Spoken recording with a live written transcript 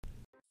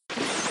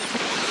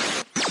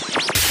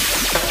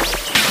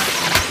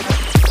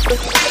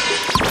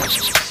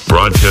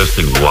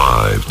Broadcasting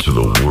live to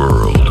the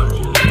world.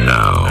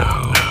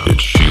 Now,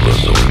 it's Sheila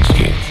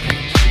Zielinski.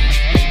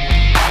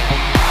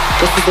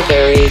 This is a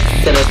very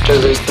sinister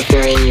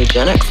Luciferian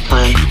eugenics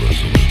plan.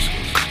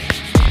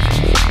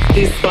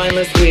 These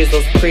spineless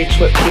weasels preach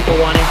what people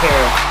want to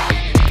hear.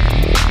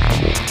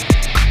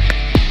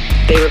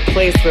 They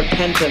replace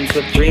repentance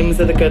with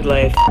dreams of the good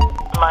life.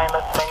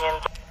 Mindless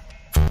minions.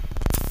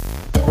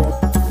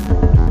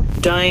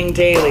 Dying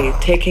daily,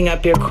 taking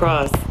up your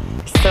cross,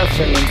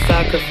 suffering and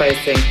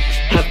sacrificing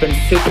have been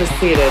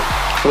superseded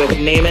with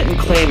name it and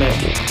claim it.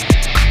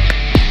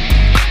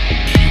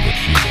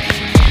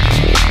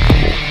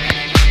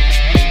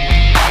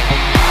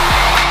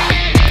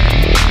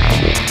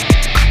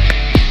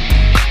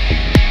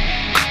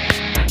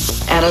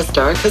 And as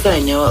dark as I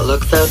know it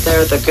looks out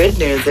there, the good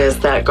news is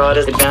that God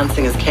is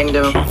advancing his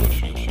kingdom.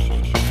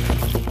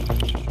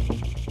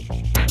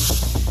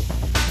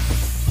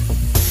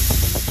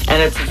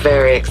 And it's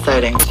very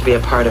exciting to be a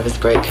part of his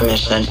great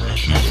commission.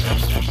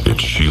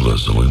 It's Sheila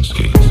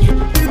Zielinski.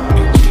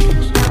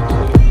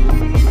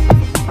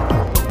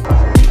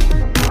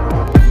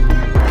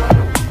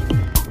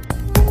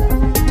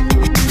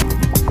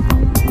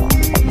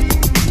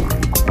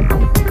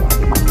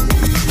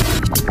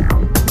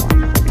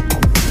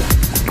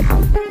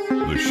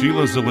 The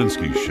Sheila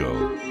Zielinski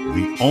Show,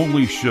 the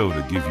only show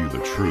to give you the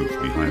truth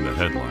behind the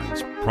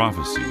headlines,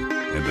 prophecy,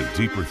 and the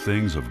deeper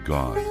things of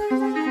God.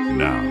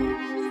 Now,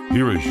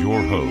 here is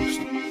your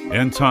host,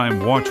 end-time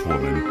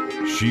watchwoman,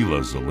 Sheila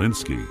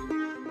Zielinski.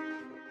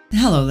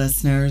 Hello,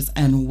 listeners,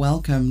 and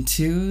welcome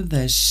to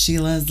the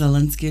Sheila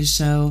Zielinski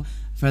Show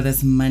for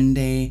this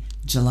Monday,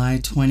 July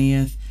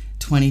 20th,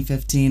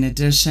 2015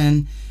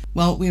 edition.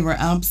 Well, we were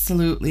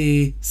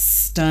absolutely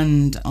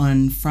stunned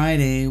on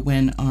Friday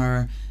when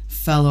our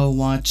fellow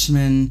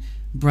watchman,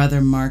 Brother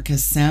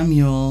Marcus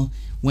Samuel,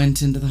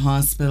 went into the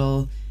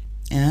hospital,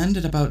 and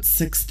at about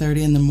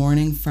 6:30 in the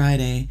morning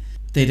Friday,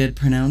 they did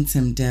pronounce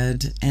him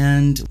dead.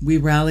 And we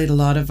rallied a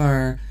lot of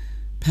our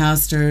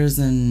pastors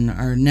and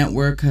our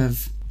network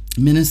of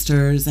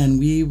ministers, and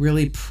we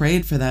really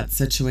prayed for that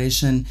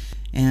situation.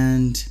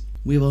 And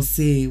we will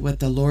see what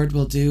the Lord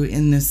will do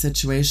in this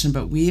situation.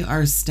 But we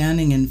are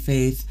standing in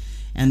faith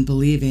and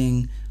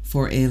believing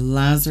for a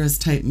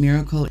Lazarus-type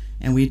miracle.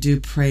 And we do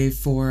pray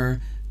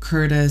for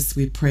Curtis.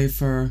 We pray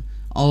for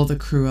all the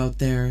crew out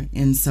there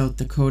in South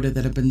Dakota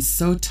that have been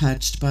so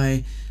touched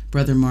by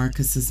Brother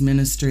Marcus's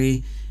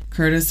ministry.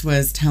 Curtis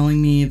was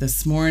telling me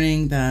this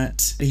morning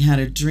that he had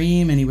a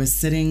dream and he was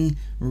sitting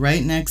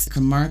right next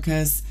to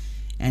Marcus,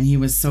 and he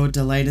was so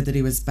delighted that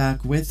he was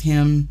back with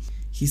him.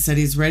 He said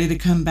he's ready to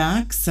come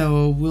back,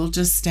 so we'll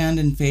just stand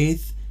in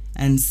faith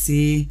and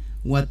see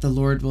what the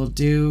Lord will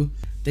do.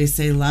 They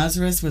say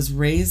Lazarus was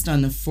raised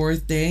on the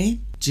fourth day.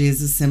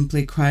 Jesus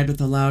simply cried with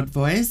a loud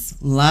voice,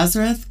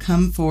 "Lazarus,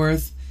 come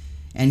forth."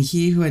 And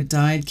he who had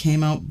died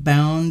came out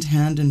bound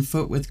hand and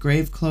foot with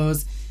grave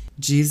clothes.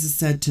 Jesus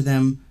said to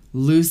them,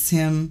 "Loose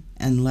him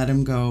and let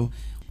him go."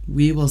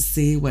 We will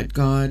see what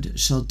God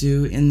shall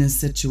do in this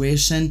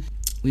situation.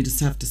 We just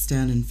have to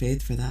stand in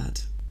faith for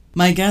that.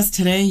 My guest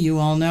today, you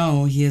all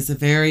know, he is a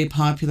very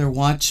popular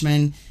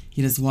watchman.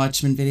 He does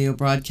Watchman video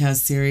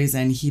broadcast series,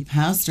 and he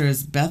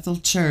pastors Bethel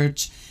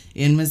Church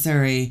in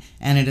Missouri.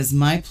 And it is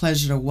my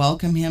pleasure to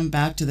welcome him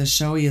back to the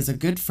show. He is a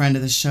good friend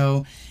of the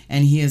show,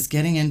 and he is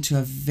getting into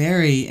a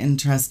very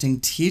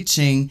interesting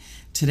teaching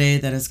today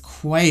that is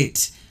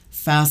quite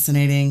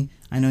fascinating.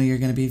 I know you're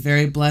going to be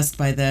very blessed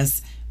by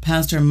this.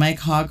 Pastor Mike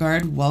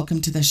Hoggard,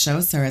 welcome to the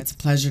show, sir. It's a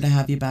pleasure to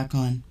have you back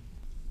on.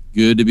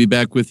 Good to be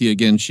back with you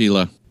again,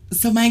 Sheila.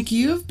 So, Mike,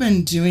 you've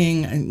been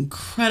doing an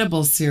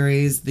incredible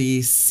series,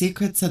 The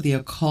Secrets of the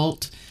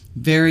Occult.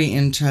 Very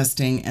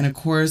interesting. And, of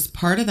course,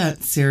 part of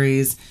that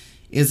series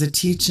is a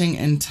teaching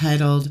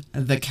entitled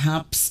The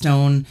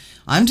Capstone.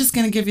 I'm just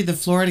going to give you the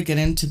floor to get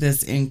into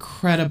this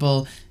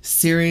incredible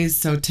series.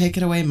 So take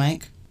it away,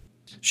 Mike.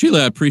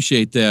 Sheila, I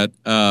appreciate that.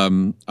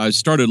 I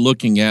started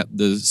looking at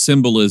the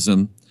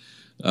symbolism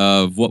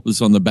of what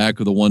was on the back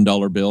of the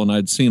 $1 bill, and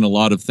I'd seen a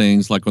lot of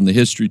things like on the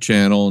History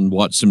Channel and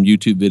watched some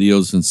YouTube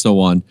videos and so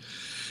on.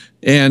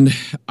 And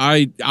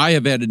I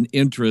have had an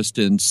interest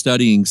in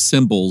studying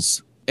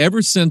symbols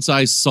ever since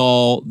I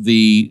saw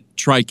the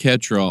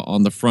triquetra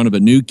on the front of a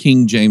New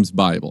King James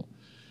Bible.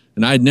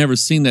 And I had never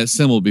seen that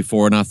symbol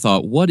before, and I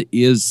thought, what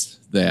is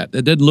that?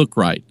 That doesn't look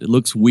right. It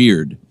looks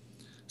weird.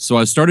 So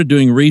I started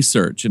doing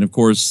research, and of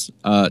course,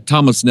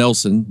 Thomas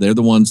Nelson, they're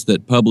the ones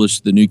that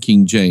published the New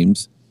King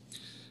James.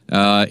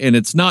 And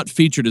it's not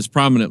featured as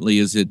prominently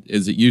as it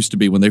used to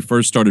be when they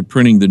first started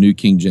printing the New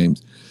King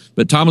James.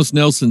 But Thomas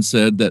Nelson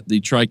said that the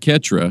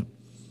triquetra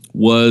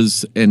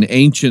was an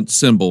ancient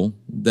symbol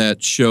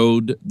that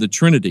showed the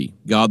Trinity,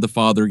 God the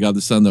Father, God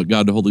the Son,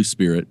 God the Holy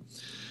Spirit,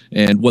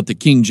 and what the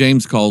King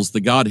James calls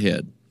the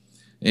Godhead.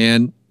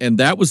 And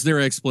that was their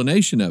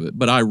explanation of it.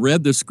 But I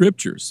read the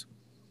scriptures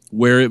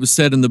where it was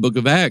said in the book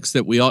of Acts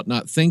that we ought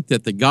not think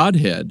that the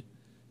Godhead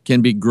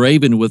can be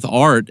graven with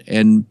art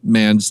and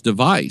man's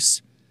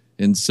device.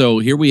 And so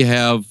here we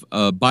have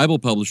a Bible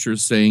publisher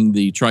saying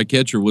the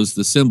tricatcher was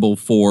the symbol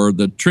for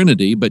the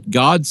Trinity, but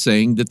God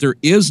saying that there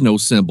is no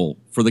symbol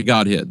for the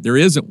Godhead. There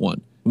isn't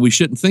one. And we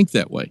shouldn't think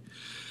that way.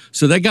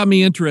 So that got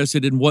me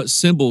interested in what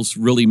symbols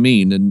really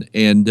mean.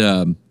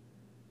 And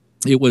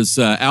it was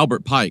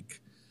Albert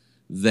Pike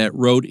that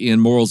wrote in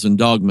Morals and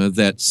Dogma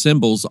that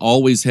symbols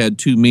always had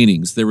two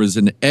meanings. There was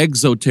an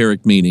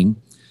exoteric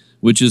meaning,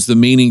 which is the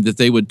meaning that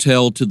they would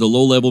tell to the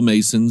low-level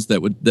Masons,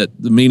 that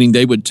the meaning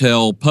they would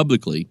tell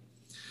publicly.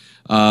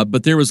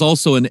 But there was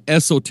also an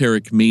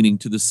esoteric meaning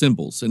to the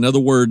symbols. In other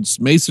words,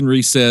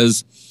 Masonry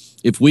says,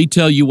 if we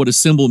tell you what a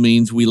symbol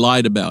means, we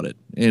lied about it.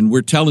 And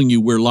we're telling you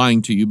we're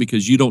lying to you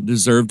because you don't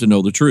deserve to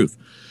know the truth.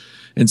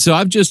 And so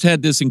I've just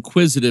had this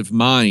inquisitive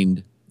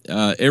mind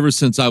ever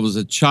since I was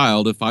a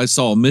child. If I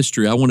saw a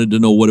mystery, I wanted to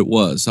know what it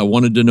was. I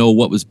wanted to know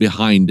what was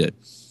behind it.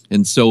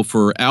 And so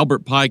for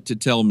Albert Pike to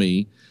tell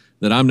me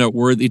that I'm not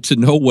worthy to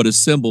know what a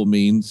symbol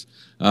means,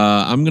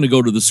 I'm going to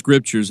go to the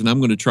scriptures and I'm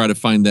going to try to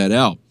find that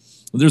out.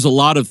 There's a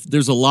lot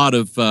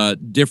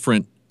of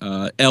different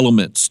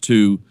elements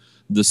to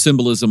the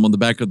symbolism on the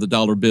back of the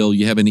dollar bill.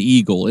 You have an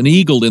eagle. An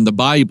eagle in the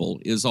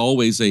Bible is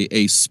always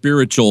a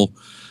spiritual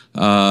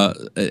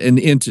an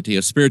entity,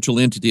 a spiritual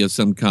entity of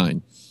some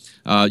kind.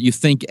 You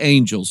think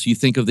angels, you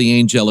think of the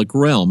angelic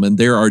realm, and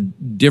there are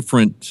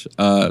different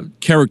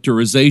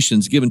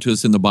characterizations given to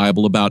us in the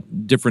Bible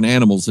about different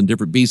animals and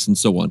different beasts and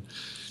so on.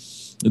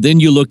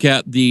 Then you look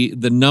at the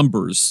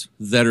numbers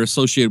that are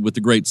associated with the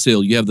Great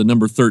Seal. You have the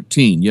number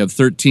 13. You have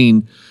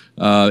 13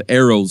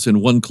 arrows in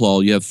one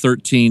claw. You have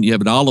 13. You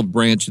have an olive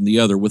branch in the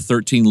other with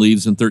 13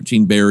 leaves and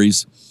 13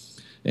 berries.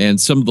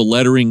 And some of the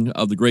lettering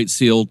of the Great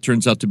Seal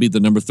turns out to be the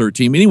number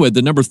 13. Anyway,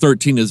 the number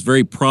 13 is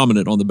very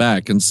prominent on the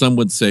back, and some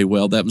would say,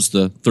 well, that was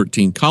the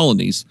 13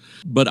 colonies.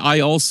 But I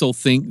also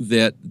think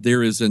that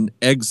there is an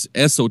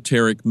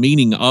esoteric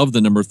meaning of the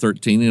number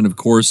 13, and of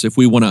course, if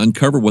we want to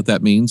uncover what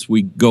that means,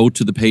 we go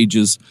to the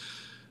pages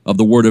of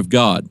the Word of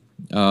God.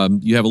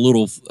 You have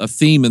a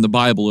theme in the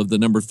Bible of the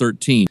number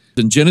 13.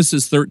 In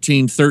Genesis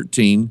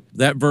 13:13,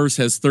 that verse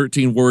has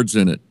 13 words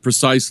in it,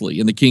 precisely,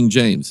 in the King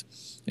James.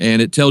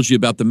 And it tells you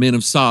about the men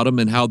of Sodom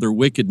and how their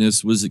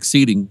wickedness was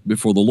exceeding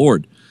before the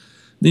Lord.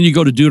 Then you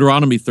go to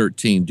Deuteronomy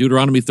 13.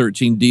 Deuteronomy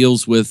 13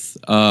 deals with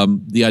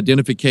the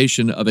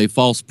identification of a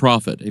false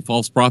prophet. A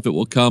false prophet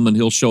will come and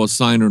he'll show a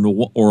sign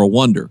or a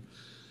wonder.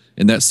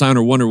 And that sign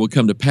or wonder will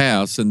come to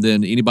pass. And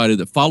then anybody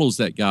that follows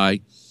that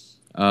guy,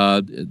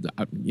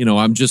 I'm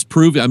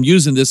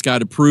using this guy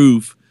to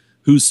prove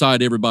whose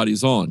side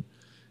everybody's on.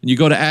 And you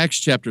go to Acts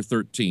chapter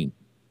 13.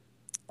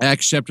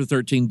 Acts chapter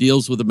 13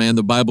 deals with a man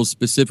the Bible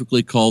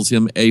specifically calls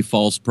him a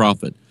false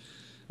prophet.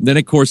 And then,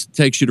 of course, it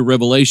takes you to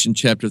Revelation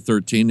chapter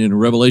 13. And in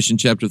Revelation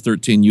chapter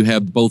 13, you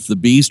have both the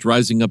beast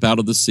rising up out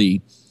of the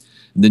sea,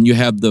 and then you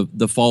have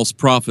the false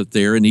prophet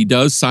there, and he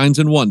does signs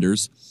and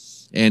wonders,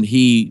 and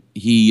he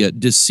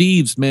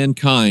deceives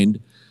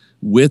mankind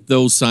with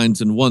those signs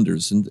and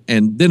wonders.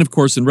 And then, of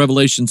course, in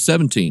Revelation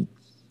 17,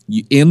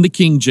 in the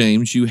King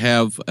James, you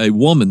have a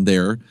woman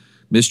there,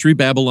 Mystery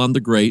Babylon the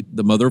Great,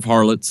 the mother of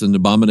harlots and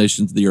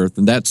abominations of the earth.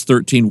 And that's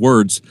 13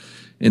 words.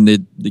 And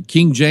the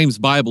King James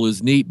Bible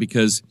is neat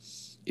because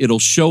it'll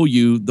show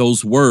you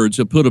those words.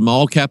 It'll put them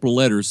all capital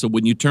letters. So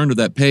when you turn to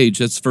that page,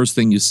 that's the first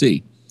thing you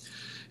see.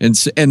 And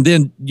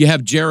then you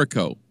have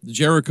Jericho.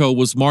 Jericho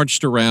was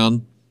marched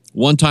around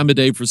one time a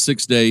day for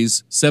 6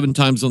 days, 7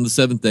 times on the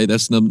seventh day.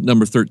 That's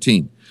number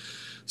 13.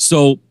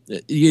 So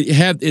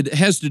it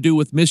has to do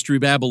with Mystery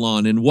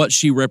Babylon and what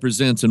she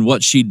represents and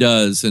what she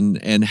does and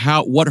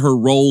what her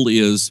role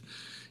is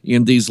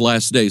in these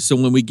last days. So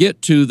when we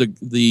get to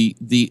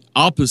the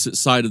opposite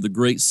side of the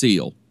Great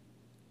Seal,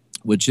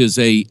 which is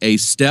a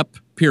step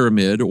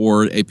pyramid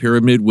or a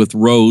pyramid with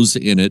rows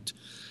in it,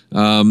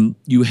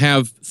 you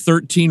have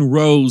 13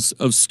 rows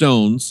of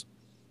stones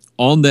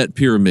on that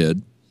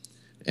pyramid.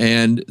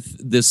 And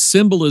the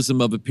symbolism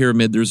of a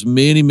pyramid, there's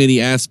many, many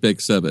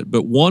aspects of it.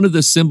 But one of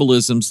the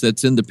symbolisms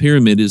that's in the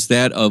pyramid is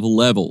that of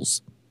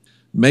levels.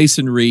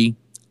 Masonry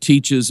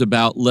teaches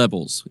about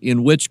levels.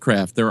 In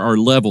witchcraft, there are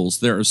levels.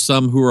 There are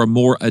some who are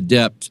more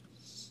adept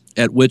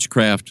at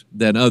witchcraft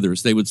than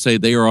others. They would say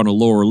they are on a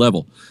lower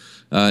level.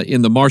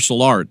 In the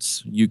martial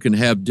arts, you can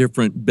have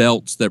different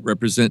belts that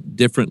represent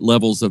different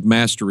levels of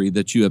mastery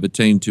that you have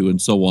attained to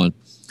and so on.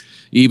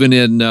 Even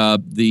in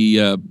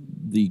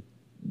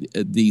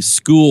the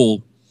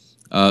school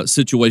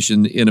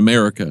situation in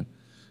America,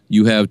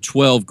 you have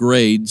 12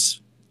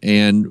 grades,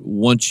 and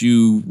once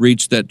you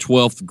reach that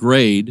 12th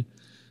grade,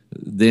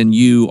 then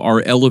you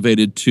are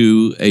elevated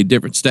to a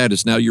different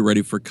status. Now you're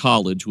ready for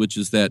college, which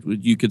is that,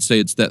 you could say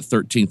it's that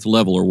 13th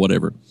level or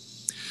whatever.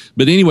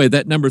 But anyway,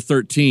 that number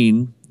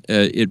 13,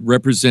 it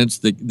represents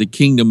the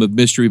kingdom of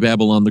Mystery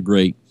Babylon the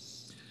Great.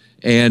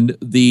 And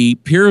the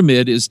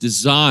pyramid is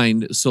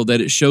designed so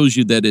that it shows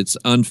you that it's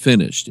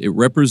unfinished. It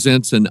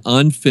represents an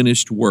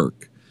unfinished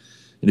work.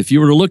 And if you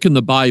were to look in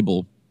the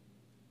Bible,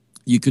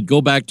 you could go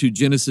back to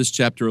Genesis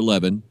chapter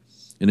 11.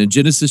 And in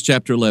Genesis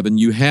chapter 11,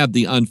 you have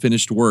the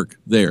unfinished work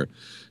there.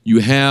 You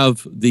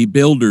have the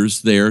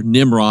builders there.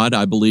 Nimrod,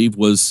 I believe,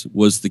 was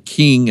the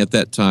king at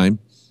that time.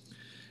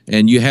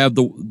 And you have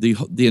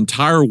the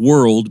entire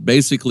world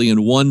basically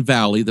in one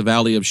valley, the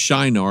valley of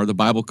Shinar, the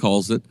Bible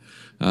calls it.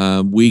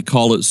 We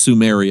call it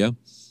Sumeria.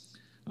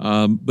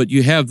 But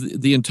you have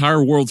the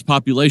entire world's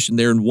population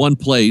there in one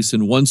place,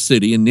 in one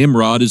city, and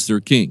Nimrod is their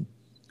king.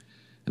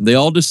 And they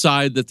all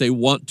decide that they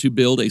want to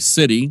build a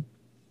city.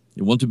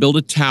 They want to build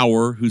a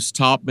tower whose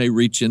top may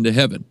reach into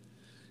heaven.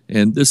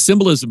 And the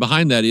symbolism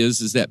behind that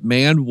is that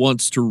man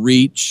wants to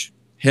reach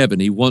heaven.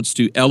 He wants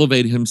to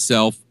elevate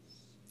himself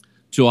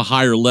to a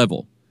higher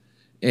level.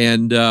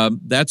 And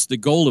that's the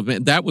goal of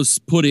man. That was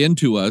put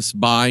into us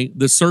by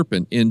the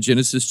serpent in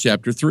Genesis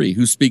chapter 3,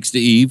 who speaks to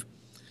Eve.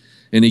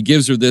 And he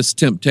gives her this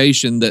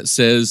temptation that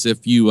says,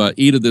 if you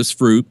eat of this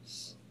fruit,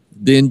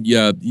 then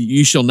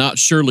you shall not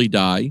surely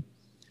die,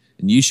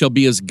 and you shall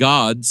be as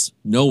gods,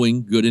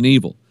 knowing good and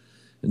evil.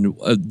 And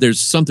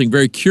there's something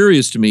very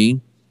curious to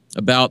me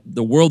about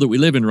the world that we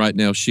live in right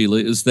now, Sheila,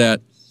 is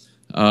that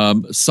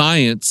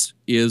science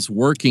is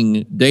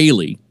working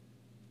daily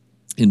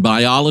in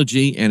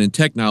biology and in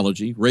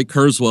technology. Ray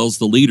Kurzweil's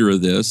the leader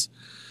of this.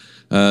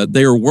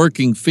 They are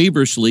working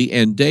feverishly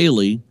and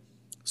daily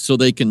so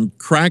they can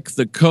crack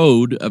the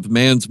code of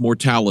man's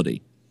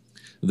mortality.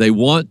 They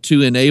want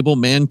to enable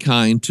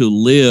mankind to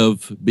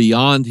live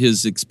beyond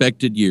his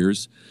expected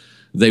years.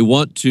 They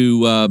want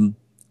to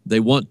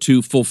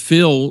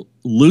fulfill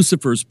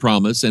Lucifer's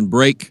promise and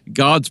break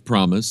God's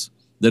promise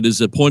that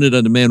is appointed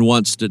unto man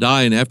once to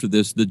die, and after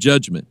this, the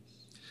judgment.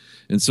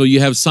 And so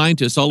you have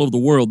scientists all over the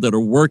world that are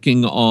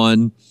working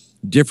on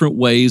different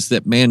ways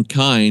that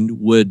mankind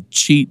would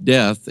cheat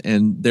death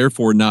and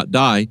therefore not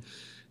die.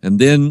 And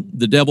then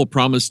the devil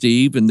promised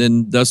Eve, and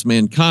then thus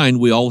mankind,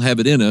 we all have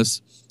it in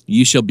us,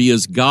 ye shall be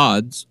as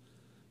gods,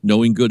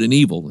 knowing good and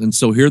evil. And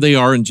so here they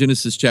are in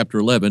Genesis chapter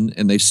 11,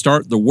 and they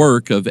start the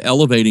work of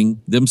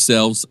elevating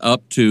themselves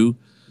up to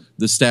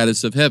the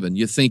status of heaven.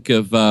 You think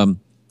of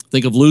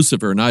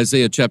Lucifer in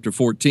Isaiah chapter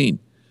 14,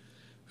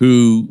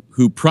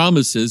 who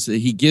promises,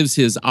 he gives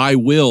his I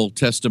will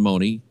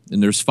testimony,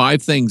 and there's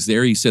 5 things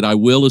there. He said, I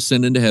will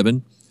ascend into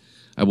heaven.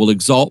 I will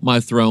exalt my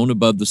throne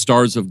above the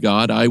stars of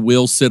God. I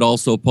will sit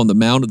also upon the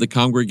mount of the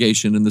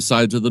congregation in the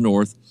sides of the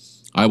north.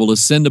 I will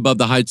ascend above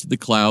the heights of the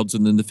clouds.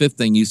 And then the 5th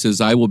thing, he says,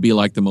 I will be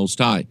like the Most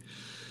High.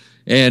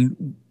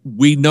 And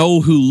we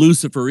know who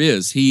Lucifer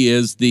is. He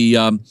is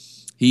the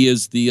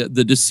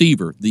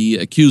deceiver, the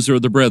accuser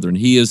of the brethren.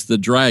 He is the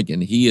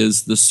dragon. He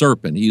is the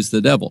serpent. He is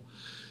the devil.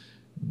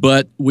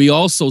 But we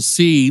also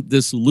see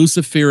this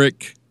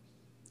Luciferic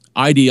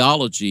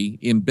ideology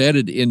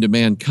embedded into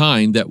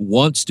mankind that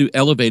wants to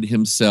elevate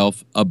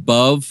himself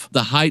above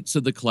the heights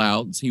of the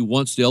clouds. He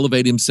wants to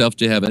elevate himself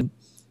to heaven.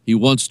 He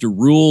wants to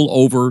rule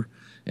over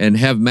and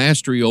have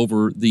mastery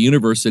over the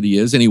universe that he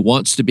is, and he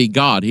wants to be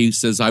God. He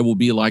says, I will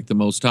be like the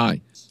Most High.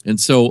 And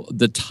so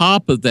the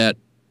top of that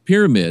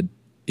pyramid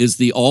is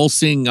the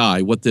all-seeing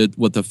eye, what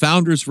the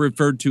founders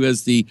referred to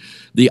as the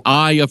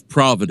eye of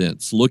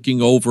providence,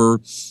 looking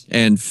over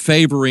and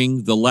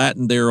favoring. The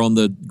Latin there on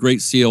the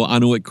Great Seal,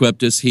 annuit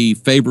coeptis, he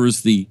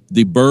favors the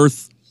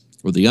birth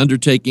or the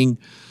undertaking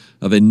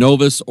of a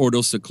novus ordo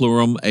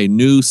seclorum, a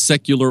new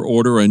secular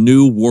order, a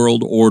new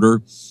world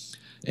order,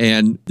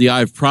 and the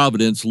eye of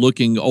providence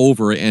looking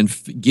over and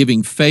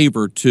giving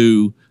favor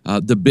to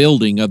the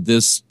building of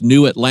this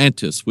new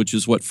Atlantis, which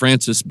is what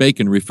Francis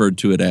Bacon referred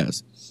to it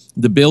as.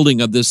 The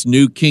building of this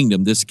new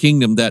kingdom, this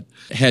kingdom that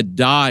had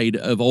died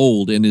of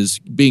old and is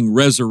being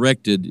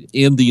resurrected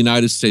in the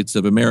United States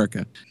of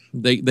America.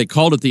 They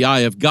called it the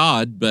eye of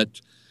God, but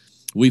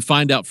we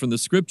find out from the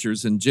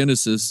scriptures in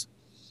Genesis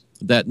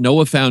that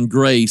Noah found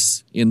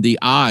grace in the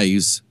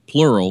eyes,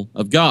 plural,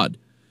 of God.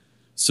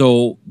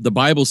 So the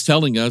Bible's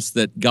telling us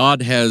that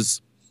God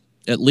has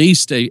at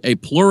least a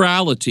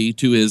plurality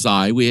to his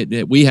eye.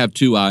 We have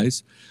 2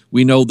 eyes.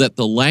 We know that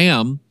the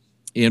Lamb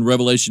in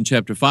Revelation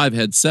chapter 5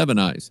 had 7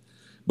 eyes.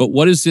 But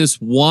what is this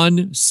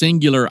one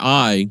singular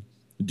eye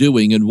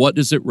doing, and what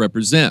does it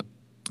represent?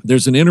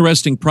 There's an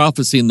interesting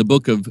prophecy in the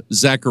book of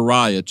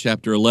Zechariah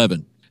chapter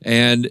 11.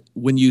 And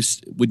when you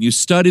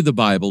study the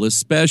Bible,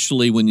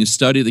 especially when you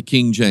study the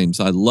King James,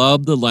 I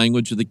love the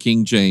language of the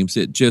King James.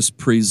 It just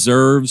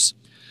preserves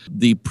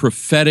the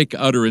prophetic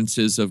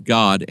utterances of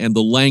God and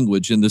the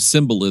language and the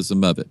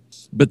symbolism of it.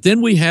 But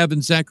then we have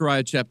in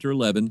Zechariah chapter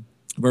 11,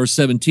 verse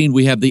 17,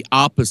 we have the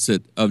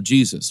opposite of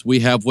Jesus.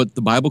 We have what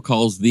the Bible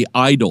calls the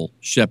idol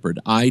shepherd,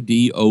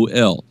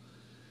 I-D-O-L.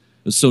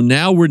 So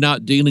now we're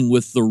not dealing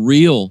with the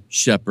real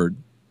shepherd.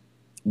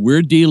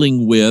 We're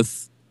dealing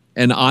with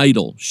an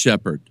idol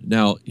shepherd.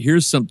 Now,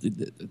 here's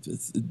something.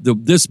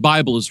 This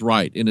Bible is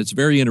right, and it's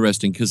very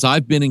interesting because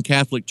I've been in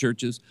Catholic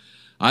churches.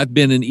 I've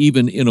been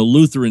even in a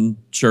Lutheran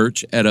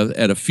church at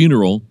a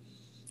funeral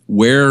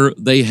where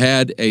they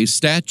had a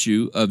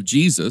statue of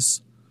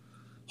Jesus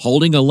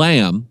holding a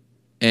lamb,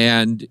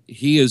 and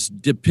he is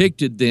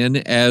depicted then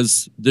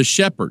as the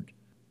shepherd.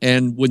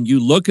 And when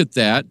you look at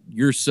that,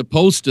 you're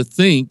supposed to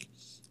think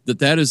that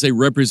that is a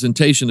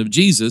representation of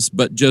Jesus,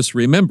 but just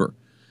remember,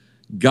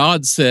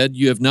 God said,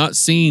 "You have not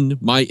seen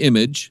my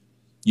image.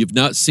 You've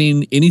not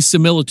seen any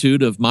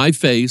similitude of my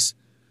face.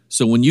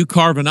 So when you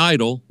carve an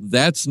idol,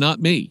 that's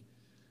not me."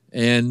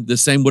 And the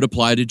same would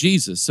apply to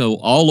Jesus. So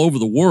all over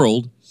the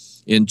world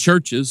in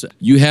churches,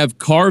 you have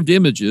carved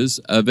images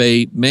of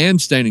a man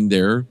standing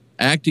there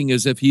acting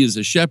as if he is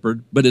a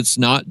shepherd, but it's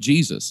not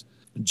Jesus.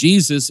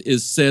 Jesus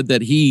is said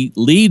that he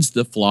leads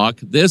the flock.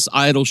 This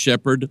idol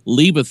shepherd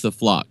leaveth the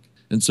flock.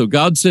 And so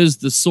God says,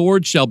 "The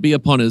sword shall be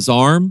upon his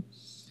arm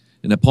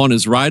and upon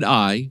his right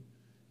eye.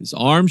 His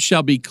arm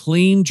shall be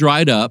clean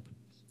dried up."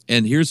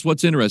 And here's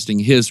what's interesting.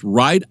 "His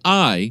right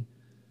eye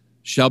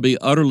shall be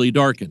utterly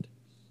darkened."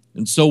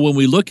 And so when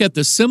we look at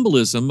the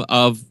symbolism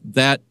of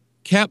that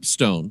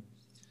capstone,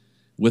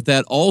 with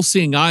that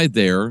all-seeing eye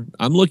there,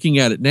 I'm looking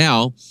at it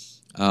now,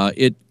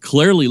 it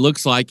clearly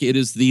looks like it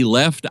is the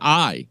left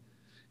eye.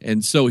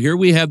 And so here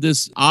we have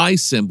this eye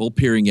symbol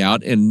peering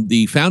out, and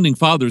the founding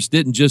fathers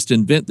didn't just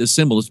invent this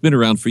symbol. It's been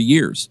around for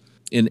years.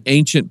 In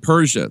ancient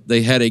Persia,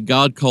 they had a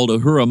god called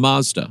Ahura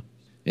Mazda,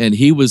 and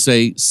he was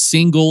a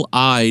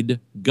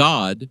single-eyed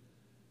god,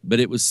 but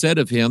it was said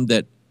of him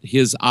that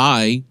his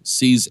eye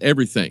sees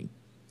everything.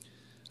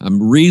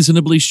 I'm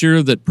reasonably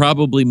sure that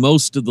probably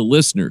most of the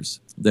listeners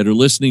that are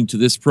listening to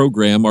this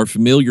program are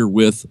familiar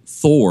with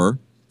Thor.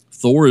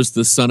 Thor is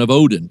the son of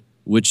Odin,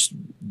 which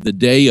the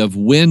day of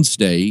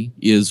Wednesday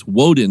is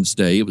Woden's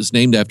Day. It was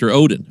named after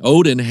Odin.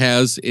 Odin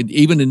has, it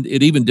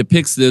even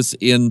depicts this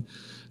in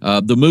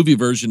the movie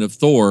version of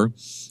Thor.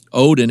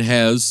 Odin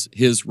has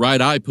his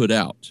right eye put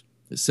out.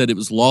 It said it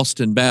was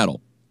lost in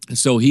battle.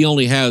 So he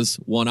only has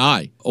one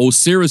eye.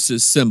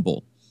 Osiris's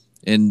symbol,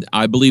 and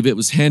I believe it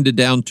was handed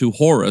down to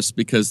Horus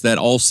because that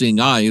all-seeing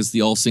eye is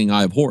the all-seeing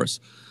eye of Horus.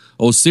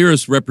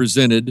 Osiris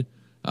represented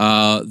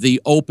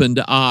the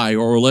opened eye,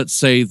 or let's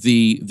say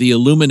the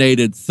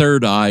illuminated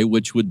third eye,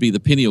 which would be the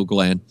pineal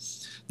gland.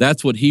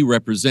 That's what he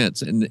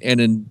represents. And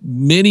in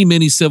many,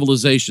 many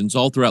civilizations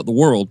all throughout the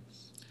world,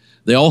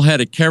 they all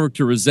had a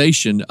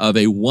characterization of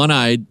a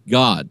one-eyed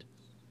god.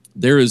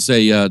 There is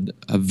a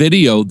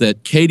video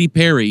that Katy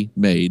Perry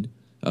made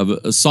of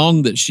a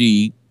song that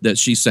she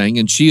sang,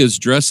 and she is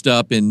dressed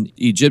up in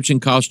Egyptian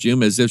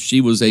costume as if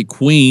she was a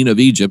queen of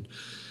Egypt,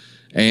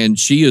 and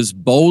she is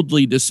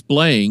boldly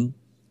displaying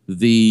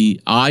the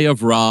Eye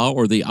of Ra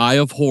or the Eye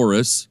of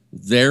Horus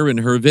there in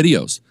her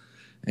videos.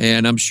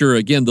 And I'm sure,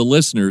 again, the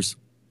listeners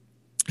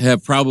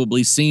have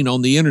probably seen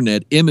on the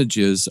internet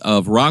images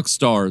of rock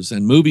stars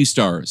and movie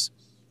stars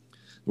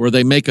where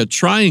they make a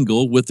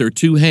triangle with their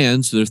two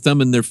hands, their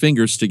thumb and their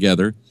fingers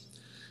together.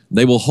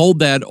 They will hold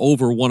that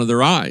over one of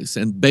their eyes.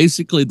 And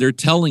basically, they're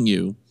telling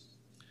you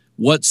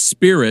what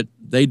spirit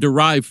they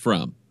derive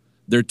from.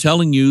 They're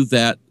telling you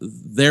that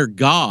their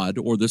God,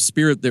 or the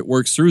spirit that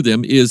works through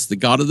them, is the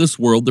God of this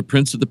world, the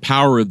prince of the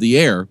power of the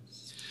air,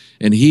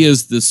 and he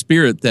is the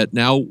spirit that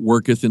now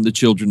worketh in the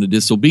children of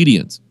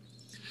disobedience.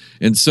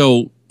 And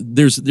so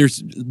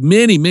there's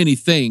many, many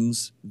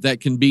things that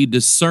can be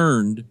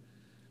discerned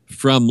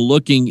from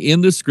looking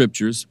in the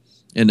scriptures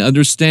and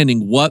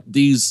understanding what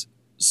these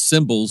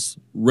symbols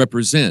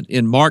represent.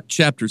 In Mark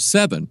chapter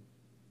 7,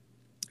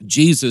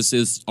 Jesus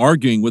is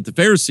arguing with the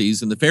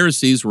Pharisees, and the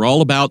Pharisees were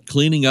all about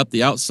cleaning up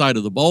the outside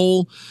of the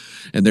bowl,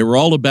 and they were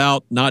all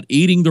about not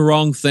eating the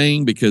wrong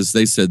thing because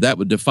they said that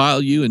would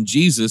defile you, and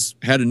Jesus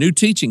had a new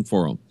teaching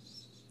for them.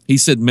 He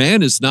said,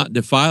 man is not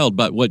defiled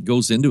by what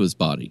goes into his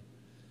body.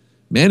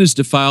 Man is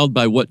defiled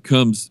by what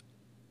comes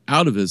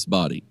out of his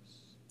body.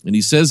 And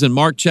he says in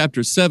Mark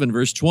chapter 7,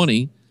 verse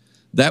 20,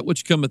 that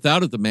which cometh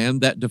out of the man,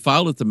 that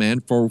defileth the man,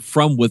 for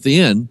from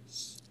within,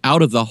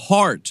 out of the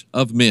heart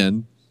of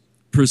men,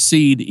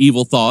 proceed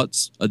evil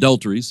thoughts,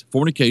 adulteries,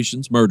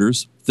 fornications,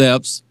 murders,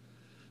 thefts,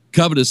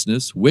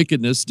 covetousness,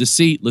 wickedness,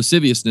 deceit,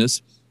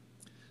 lasciviousness.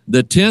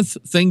 The 10th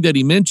thing that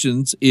he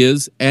mentions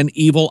is an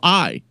evil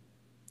eye.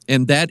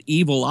 And that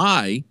evil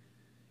eye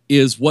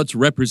is what's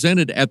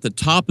represented at the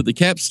top of the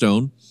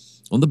capstone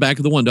on the back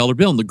of the $1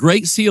 bill. And the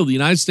Great Seal of the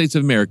United States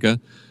of America,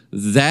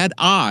 that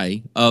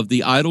eye of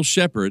the idol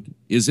shepherd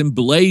is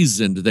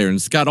emblazoned there. And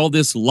it's got all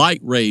this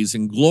light rays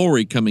and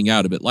glory coming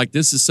out of it, like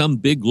this is some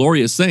big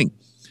glorious thing.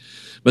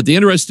 But the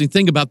interesting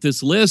thing about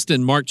this list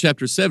in Mark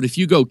chapter 7, if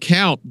you go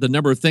count the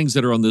number of things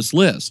that are on this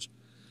list,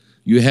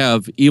 you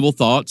have evil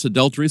thoughts,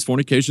 adulteries,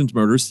 fornications,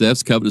 murders,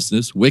 thefts,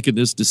 covetousness,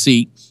 wickedness,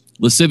 deceit,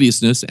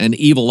 lasciviousness, an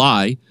evil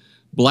eye,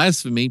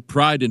 blasphemy,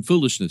 pride, and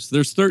foolishness.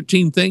 There's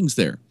 13 things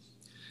there.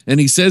 And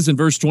he says in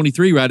verse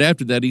 23, right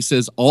after that, he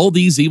says, all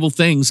these evil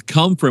things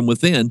come from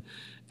within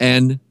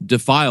and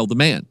defile the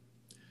man.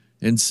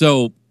 And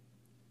so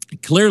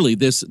clearly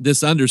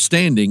this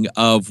understanding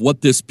of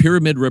what this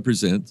pyramid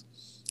represents,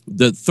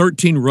 the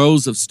 13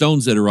 rows of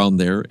stones that are on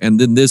there, and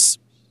then this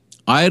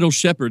idol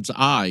shepherd's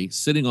eye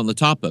sitting on the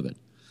top of it.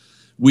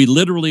 We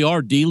literally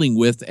are dealing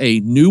with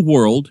a new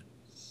world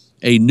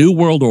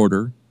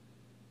order,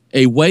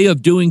 a way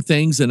of doing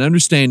things and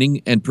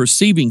understanding and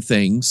perceiving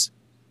things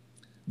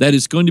that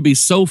is going to be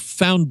so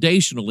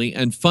foundationally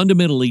and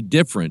fundamentally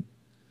different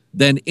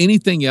than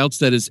anything else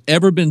that has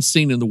ever been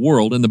seen in the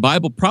world. And the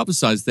Bible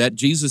prophesies that.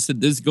 Jesus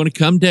said there's going to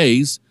come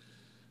days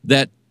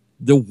that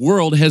the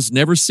world has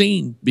never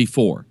seen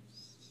before.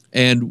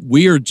 And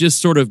we are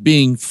just sort of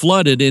being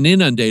flooded and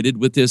inundated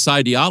with this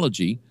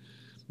ideology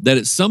that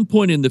at some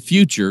point in the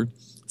future,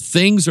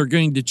 things are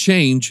going to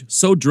change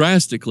so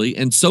drastically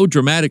and so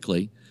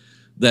dramatically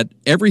that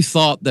every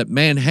thought that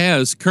man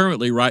has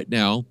currently right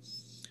now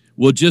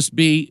will just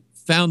be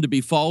found to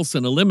be false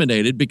and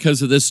eliminated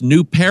because of this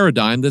new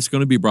paradigm that's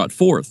going to be brought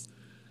forth.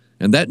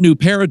 And that new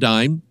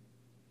paradigm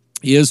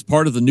is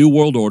part of the New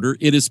World Order.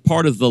 It is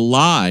part of the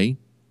lie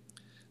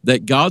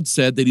that God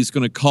said that he's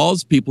going to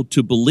cause people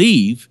to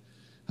believe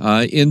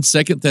in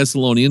 2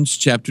 Thessalonians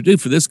chapter 2.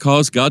 For this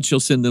cause, God shall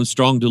send them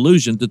strong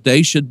delusion that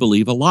they should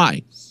believe a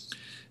lie.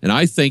 And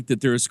I think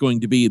that there is going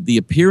to be the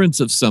appearance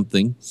of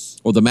something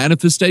or the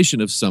manifestation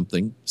of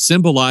something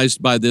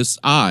symbolized by this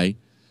eye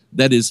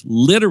that is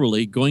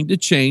literally going to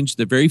change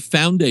the very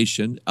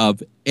foundation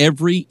of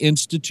every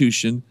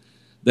institution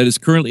that is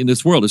currently in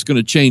this world. It's going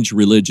to change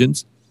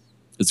religions.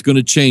 It's going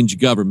to change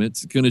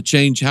governments. It's going to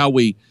change how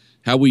we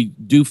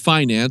do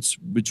finance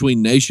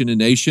between nation and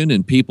nation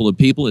and people to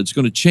people. It's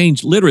going to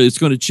change, literally, it's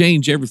going to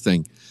change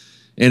everything.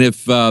 And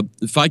if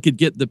I could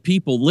get the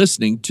people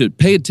listening to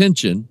pay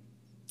attention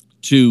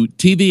to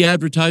TV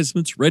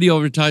advertisements, radio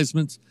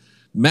advertisements,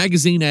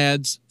 magazine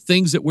ads,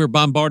 things that we're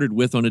bombarded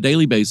with on a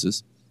daily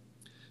basis,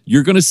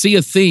 you're going to see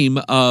a theme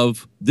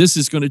of this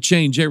is going to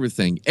change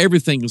everything.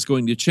 Everything is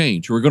going to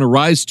change. We're going to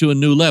rise to a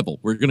new level.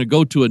 We're going to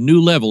go to a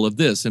new level of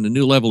this and a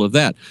new level of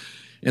that.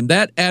 And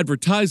that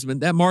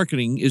advertisement, that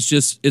marketing is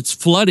just, it's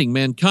flooding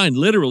mankind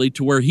literally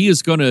to where he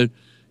is going to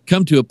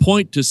come to a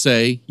point to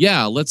say,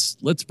 yeah, let's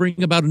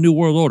bring about a new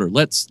world order.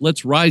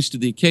 Let's rise to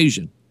the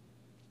occasion.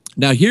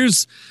 Now,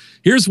 here's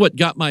what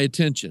got my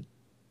attention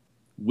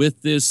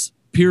with this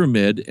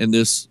pyramid and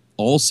this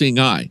all-seeing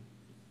eye.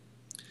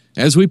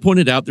 As we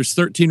pointed out, there's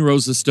 13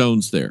 rows of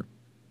stones there.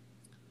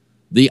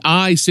 The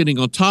eye sitting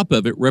on top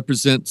of it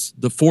represents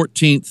the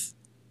 14th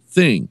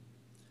thing.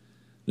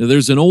 Now,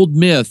 there's an old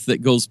myth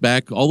that goes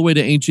back all the way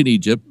to ancient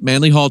Egypt.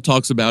 Manly Hall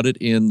talks about it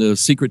in the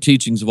Secret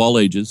Teachings of All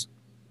Ages.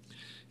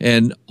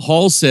 And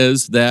Hall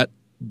says that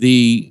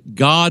the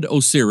god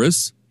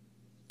Osiris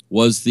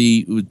was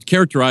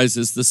characterized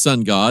as the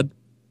sun god,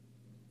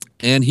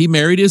 and he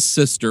married his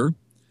sister,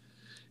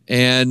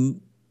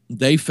 and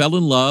they fell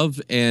in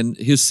love, and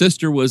his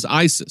sister was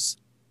Isis.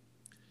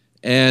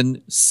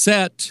 And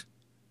Set,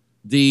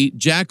 the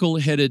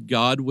jackal-headed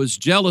god, was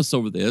jealous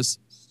over this,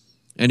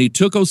 and he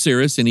took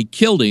Osiris and he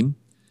killed him,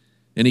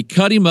 and he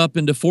cut him up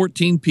into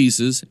 14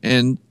 pieces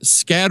and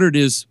scattered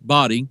his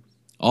body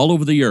all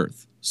over the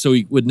earth so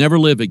he would never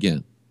live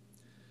again.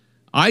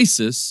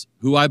 Isis,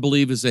 who I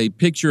believe is a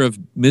picture of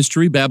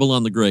Mystery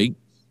Babylon the Great,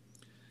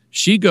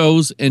 she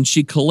goes and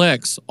she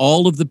collects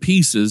all of the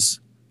pieces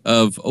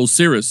of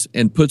Osiris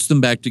and puts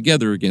them back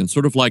together again,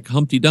 sort of like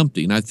Humpty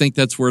Dumpty. And I think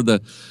that's where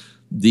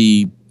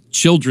the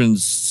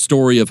children's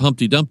story of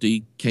Humpty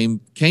Dumpty came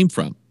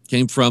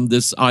from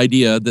this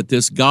idea that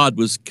this god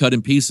was cut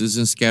in pieces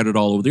and scattered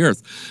all over the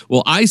earth.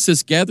 Well,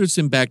 Isis gathers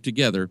him back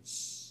together,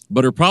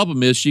 but her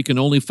problem is she can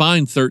only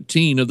find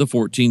 13 of the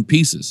 14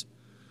 pieces.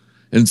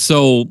 And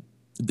so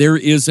there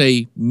is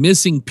a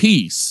missing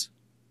piece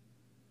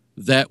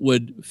that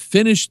would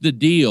finish the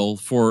deal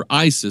for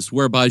Isis,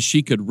 whereby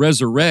she could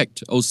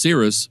resurrect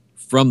Osiris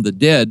from the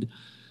dead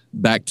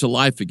back to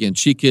life again.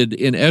 She could,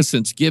 in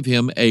essence, give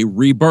him a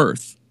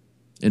rebirth.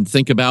 And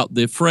think about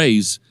the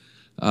phrase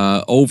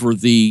over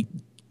the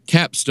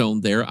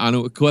capstone there,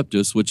 Anno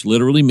Equiptus, which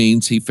literally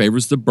means he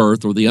favors the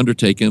birth or the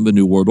undertaking of a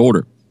new world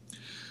order.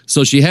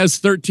 So she has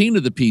 13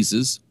 of the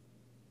pieces,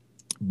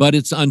 but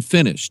it's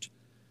unfinished.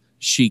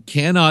 She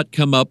cannot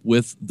come up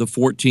with the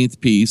 14th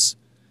piece,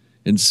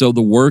 and so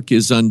the work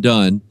is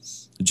undone,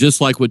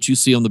 just like what you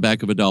see on the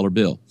back of a dollar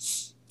bill.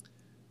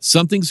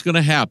 Something's going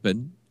to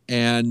happen,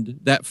 and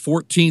that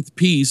 14th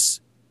piece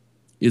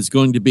is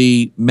going to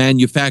be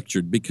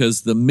manufactured,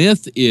 because the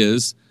myth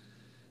is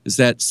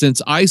that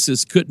since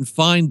Isis couldn't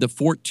find the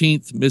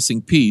 14th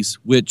missing piece,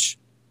 which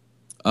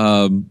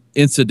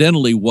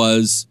incidentally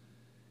was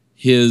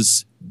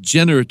his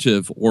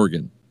generative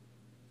organ,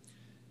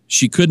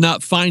 she could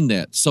not find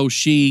that, so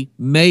she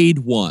made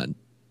one.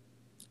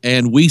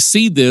 And we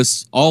see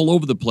this all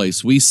over the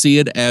place. We see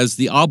it as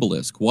the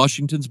obelisk,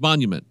 Washington's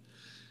monument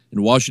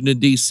in Washington,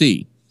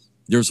 D.C.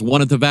 There's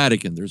one at the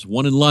Vatican. There's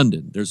one in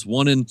London. There's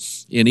one in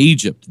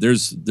Egypt.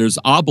 There's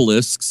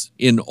obelisks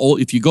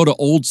if you go to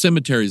old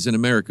cemeteries in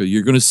America,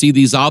 you're going to see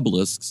these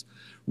obelisks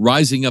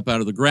rising up out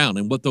of the ground.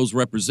 And what those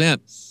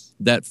represent,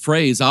 that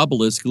phrase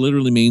obelisk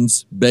literally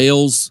means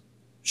Baal's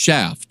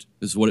shaft,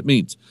 is what it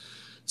means.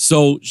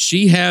 So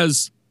she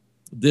has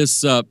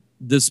this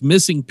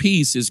missing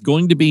piece is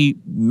going to be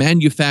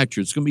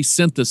manufactured. It's going to be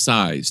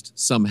synthesized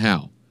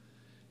somehow.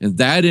 And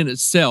that in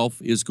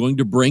itself is going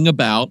to bring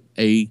about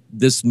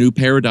this new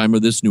paradigm or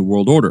this new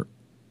world order.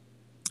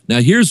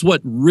 Now, here's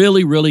what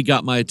really, really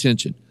got my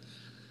attention.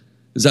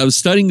 As I was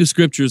studying the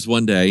scriptures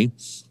one day,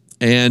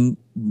 and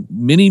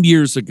many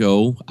years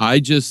ago,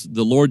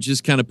 the Lord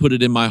just kind of put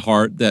it in my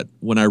heart that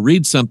when I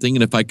read something,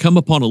 and if I come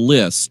upon a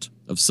list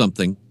of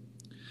something,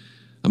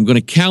 I'm going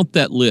to count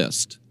that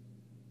list.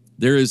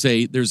 There's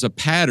a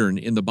pattern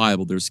in the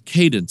Bible. There's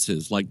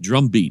cadences like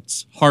drum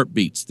beats,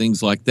 heartbeats,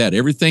 things like that.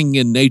 Everything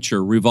in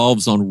nature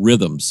revolves on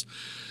rhythms.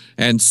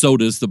 And so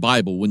does the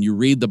Bible. When you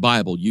read the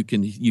Bible, you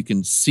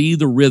can see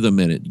the rhythm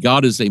in it.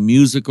 God is a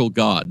musical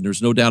God, and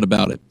there's no doubt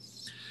about it.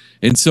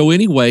 And so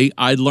anyway,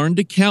 I learned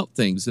to count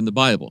things in the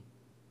Bible.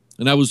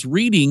 And I was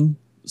reading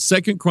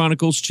 2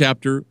 Chronicles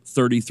chapter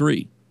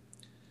 33.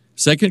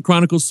 2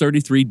 Chronicles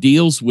 33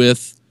 deals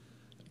with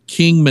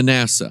King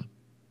Manasseh.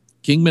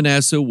 King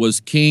Manasseh was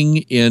king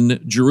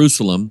in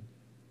Jerusalem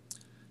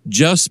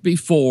just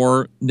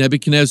before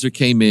Nebuchadnezzar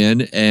came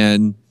in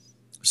and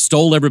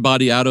stole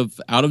everybody out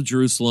of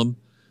Jerusalem,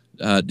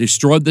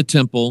 destroyed the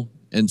temple,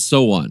 and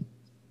so on.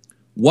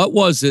 What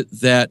was it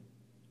that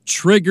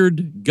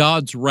triggered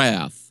God's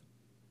wrath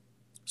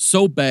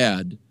so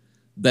bad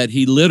that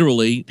he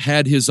literally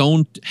had his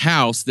own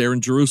house there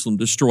in Jerusalem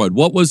destroyed?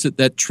 What was it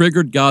that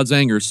triggered God's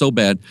anger so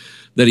bad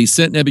that he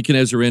sent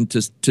Nebuchadnezzar in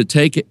to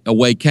take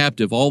away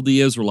captive all the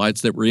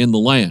Israelites that were in the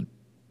land?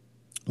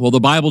 Well,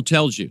 the Bible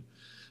tells you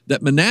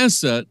that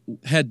Manasseh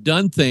had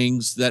done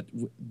things that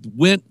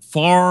went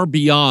far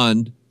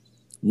beyond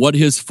what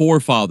his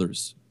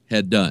forefathers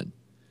had done.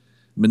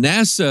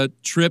 Manasseh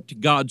tripped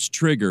God's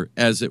trigger,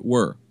 as it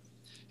were.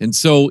 And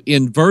so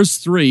in verse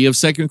 3 of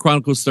 2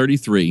 Chronicles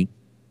 33,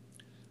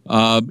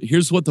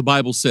 here's what the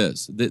Bible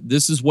says.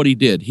 This is what he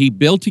did. He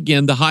built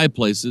again the high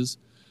places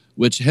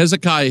which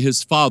Hezekiah,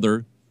 his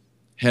father,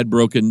 had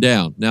broken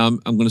down. Now,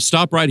 I'm going to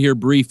stop right here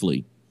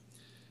briefly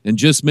and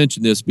just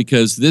mention this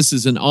because this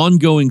is an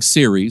ongoing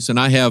series, and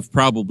I have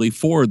probably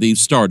 4 of these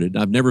started.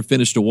 I've never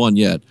finished a one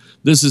yet.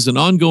 This is an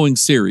ongoing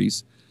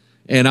series,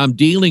 and I'm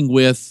dealing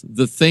with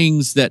the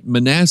things that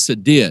Manasseh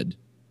did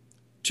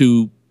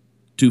to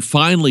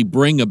finally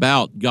bring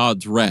about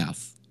God's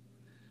wrath.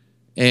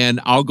 And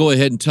I'll go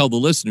ahead and tell the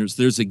listeners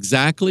there's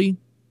exactly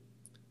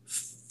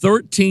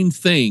 13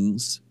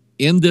 things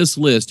in this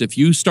list. If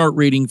you start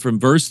reading from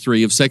verse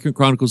 3 of 2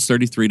 Chronicles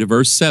 33 to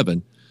verse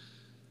 7,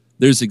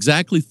 there's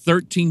exactly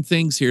 13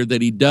 things here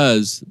that he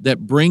does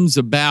that brings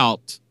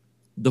about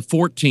the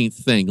 14th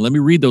thing. Let me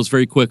read those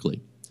very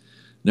quickly.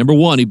 Number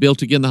 1, he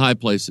built again the high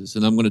places,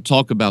 and I'm going to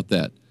talk about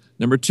that.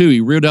 Number 2,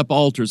 he reared up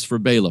altars for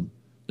Balaam.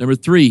 Number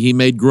 3, he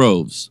made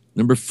groves.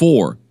 Number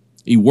 4,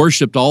 he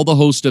worshiped all the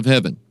host of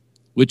heaven,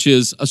 which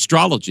is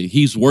astrology.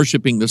 He's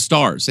worshiping the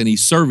stars, and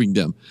he's serving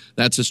them.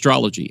 That's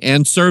astrology.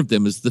 And serve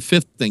them is the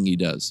 5th thing he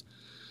does.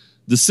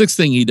 The 6th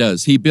thing he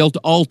does, he built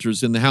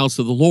altars in the house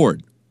of the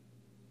Lord.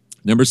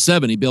 Number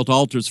 7, he built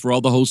altars for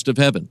all the host of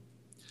heaven.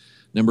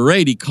 Number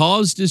 8, he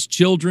caused his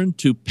children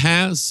to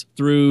pass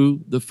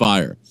through the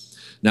fire.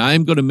 Now,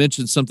 I'm going to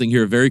mention something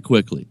here very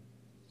quickly.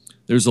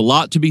 There's a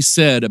lot to be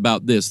said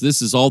about this.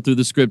 This is all through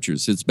the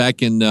scriptures. It's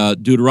back in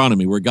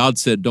Deuteronomy where God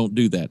said, don't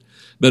do that.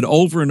 But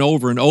over and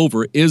over and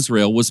over,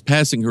 Israel was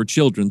passing her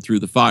children through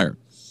the fire.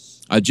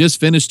 I just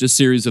finished a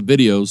series of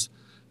videos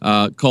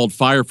called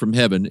Fire from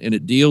Heaven, and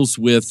it deals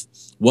with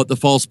what the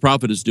false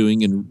prophet is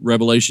doing in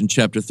Revelation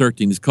chapter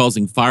 13. He's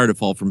causing fire to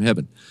fall from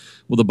heaven.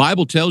 Well, the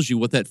Bible tells you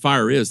what that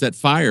fire is. That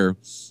fire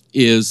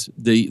is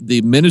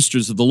the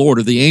ministers of the Lord,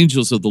 or the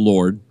angels of the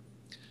Lord,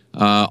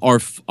 are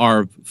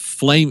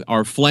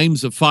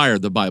flames of fire,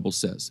 the Bible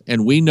says.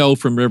 And we know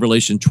from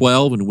Revelation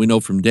 12, and we know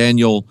from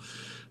Daniel,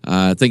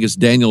 I think it's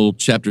Daniel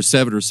chapter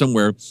 7 or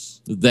somewhere,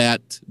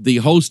 that the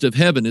host of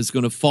heaven is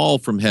going to fall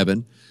from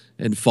heaven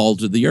and fall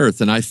to the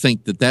earth. And I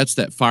think that that's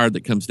that fire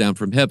that comes down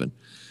from heaven.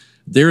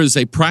 There is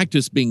a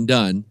practice being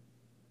done.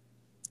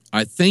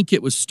 I think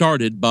it was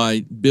started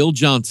by Bill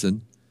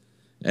Johnson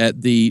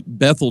at the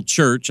Bethel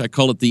Church. I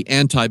call it the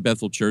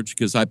anti-Bethel Church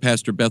because I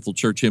pastor Bethel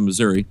Church in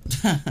Missouri.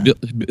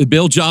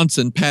 Bill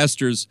Johnson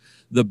pastors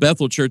the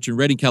Bethel Church in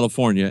Redding,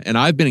 California, and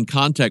I've been in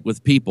contact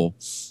with people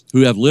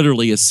who have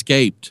literally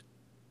escaped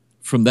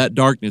from that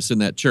darkness in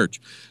that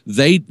church.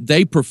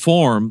 They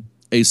perform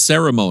a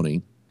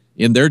ceremony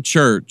in their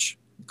church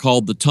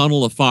called the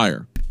Tunnel of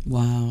Fire.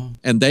 Wow.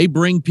 And they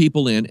bring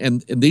people in,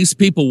 and these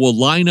people will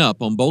line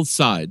up on both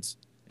sides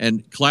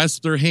and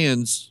clasp their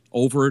hands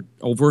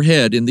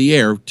overhead in the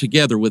air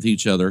together with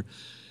each other,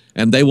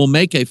 and they will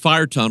make a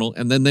fire tunnel,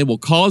 and then they will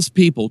cause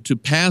people to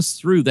pass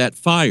through that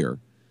fire,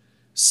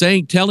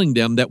 telling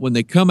them that when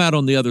they come out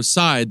on the other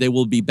side, they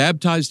will be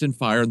baptized in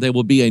fire, and they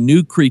will be a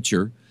new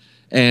creature,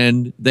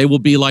 and they will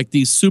be like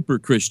these super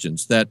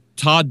Christians that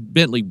Todd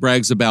Bentley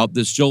brags about,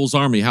 this Joel's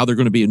Army, how they're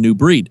going to be a new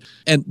breed.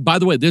 And by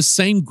the way, this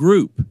same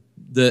group,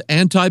 the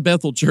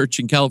anti-Bethel Church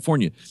in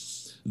California,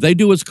 they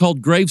do what's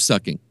called grave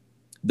sucking.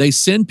 They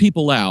send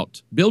people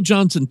out. Bill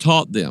Johnson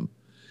taught them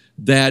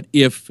that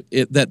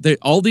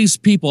all these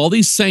people, all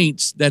these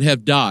saints that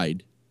have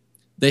died,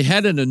 they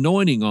had an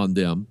anointing on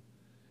them,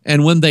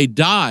 and when they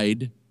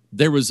died,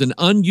 there was an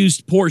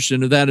unused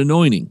portion of that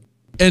anointing.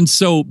 And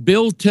so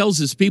Bill tells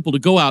his people to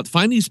go out,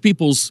 find these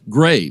people's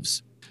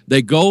graves.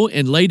 They go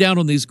and lay down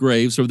on these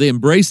graves, or they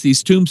embrace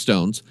these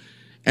tombstones,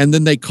 and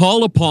then they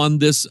call upon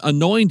this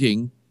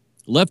anointing,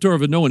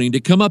 leftover anointing, to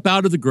come up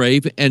out of the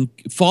grave and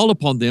fall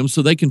upon them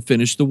so they can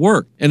finish the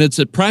work. And it's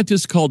a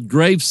practice called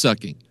grave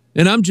sucking.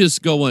 And I'm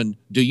just going,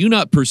 do you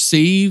not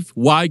perceive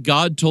why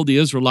God told the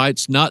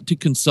Israelites not to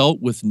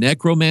consult with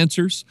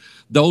necromancers,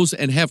 those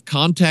and have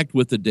contact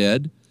with the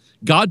dead?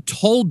 God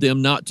told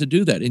them not to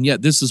do that, and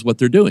yet this is what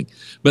they're doing.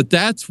 But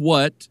that's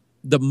what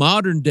the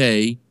modern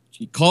day,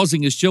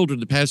 causing his children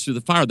to pass through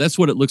the fire, that's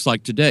what it looks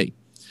like today.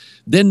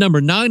 Then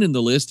number 9 in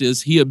the list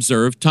is he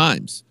observed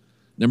times.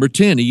 Number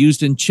 10, he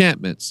used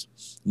enchantments.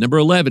 Number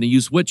 11, he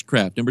used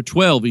witchcraft. Number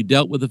 12, he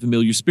dealt with a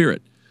familiar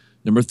spirit.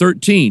 Number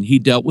 13, he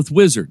dealt with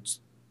wizards.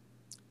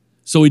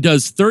 So he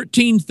does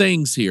 13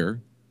 things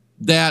here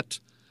that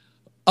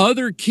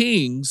other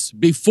kings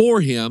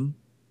before him,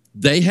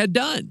 they had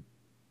done.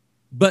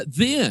 But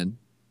then,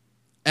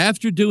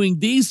 after doing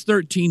these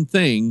 13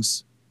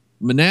 things,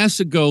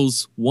 Manasseh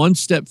goes one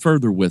step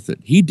further with it.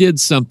 He did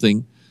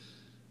something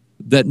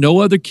that no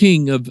other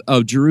king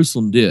of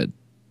Jerusalem did.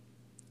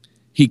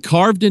 He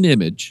carved an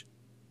image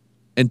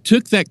and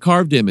took that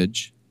carved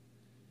image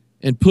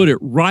and put it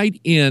right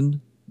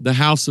in the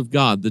house of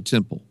God, the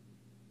temple.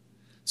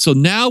 So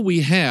now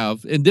we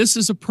have, and this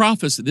is a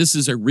prophecy, this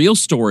is a real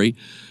story,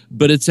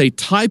 but it's a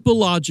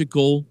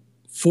typological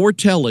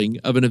foretelling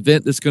of an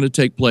event that's going to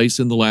take place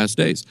in the last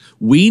days.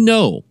 We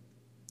know,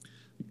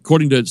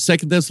 according to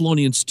 2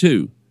 Thessalonians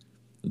 2,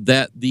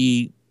 that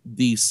the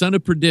son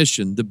of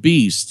perdition, the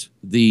beast,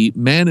 the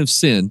man of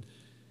sin,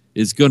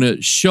 is going to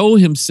show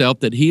himself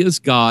that he is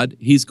God.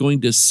 He's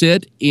going to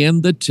sit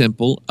in the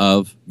temple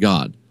of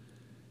God.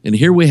 And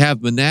here we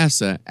have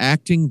Manasseh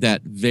acting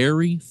that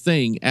very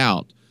thing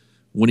out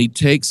when he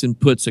takes and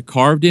puts a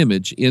carved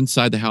image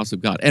inside the house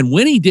of God. And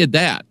when he did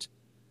that,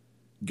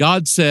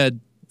 God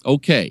said,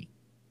 okay,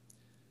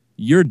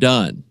 you're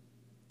done.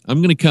 I'm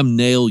going to come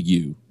nail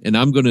you, and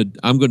I'm going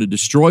to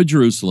destroy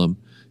Jerusalem.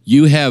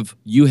 You have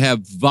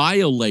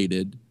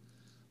violated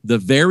the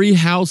very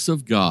house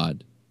of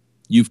God.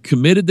 You've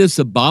committed this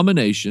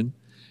abomination,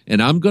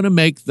 and I'm going to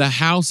make the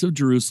house of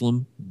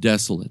Jerusalem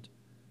desolate.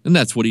 And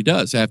that's what he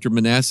does. After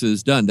Manasseh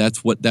is done,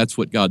 that's what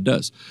God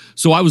does.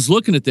 So I was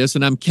looking at this,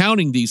 and I'm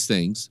counting these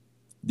things,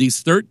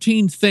 these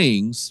 13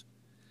 things,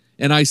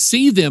 and I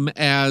see them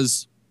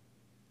as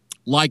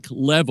like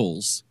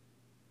levels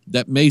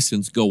that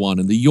Masons go on.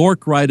 In the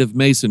York Rite of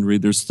Masonry,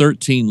 there's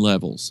 13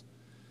 levels.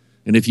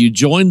 And if you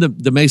join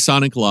the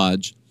Masonic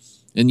Lodge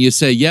and you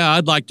say, yeah,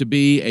 I'd like to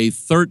be a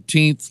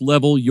 13th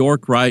level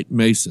York Rite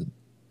Mason,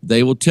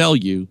 they will tell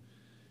you,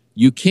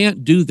 you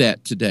can't do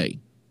that today.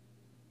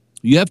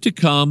 You have to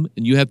come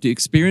and you have to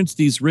experience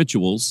these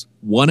rituals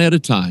one at a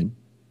time.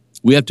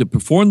 We have to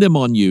perform them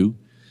on you.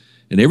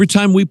 And every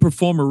time we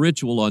perform a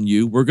ritual on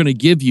you, we're going to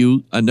give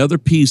you another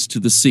piece to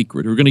the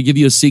secret. We're going to give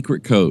you a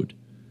secret code.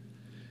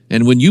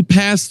 And when you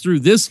pass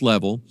through this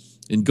level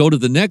and go to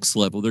the next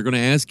level, they're going to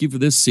ask you for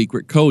this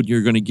secret code.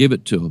 You're going to give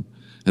it to them.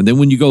 And then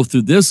when you go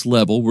through this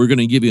level, we're going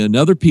to give you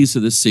another piece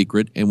of this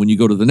secret. And when you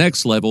go to the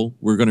next level,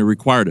 we're going to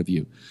require it of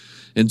you.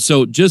 And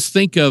so just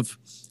think of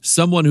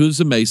someone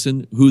who's a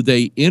Mason, who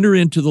they enter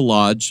into the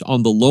lodge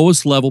on the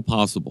lowest level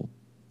possible,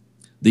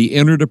 the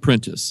entered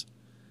apprentice.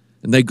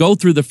 And they go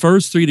through the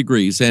first 3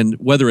 degrees, and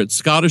whether it's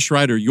Scottish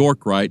Rite or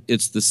York Rite,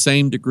 it's the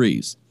same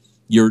degrees.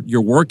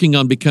 You're working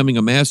on becoming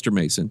a Master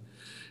Mason.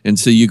 And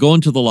so you go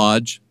into the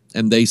lodge,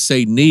 and they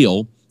say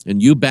kneel,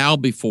 and you bow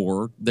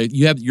before,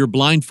 you're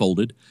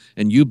blindfolded,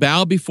 and you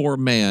bow before a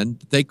man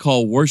that they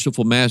call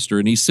Worshipful Master,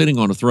 and he's sitting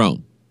on a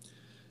throne.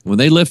 When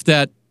they lift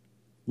that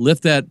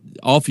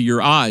off of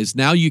your eyes,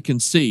 now you can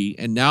see,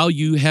 and now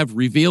you have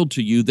revealed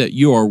to you that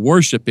you are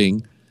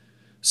worshiping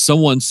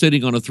someone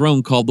sitting on a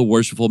throne called the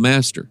Worshipful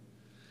Master.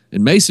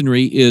 And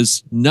Masonry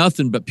is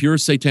nothing but pure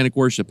satanic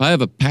worship. I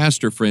have a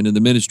pastor friend in the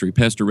ministry,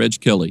 Pastor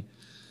Reg Kelly,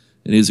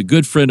 and he's a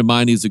good friend of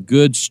mine. He's a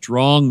good,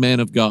 strong man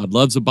of God,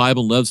 loves the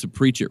Bible, loves to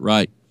preach it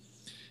right.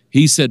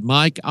 He said,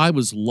 Mike, I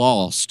was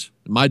lost.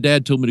 My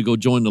dad told me to go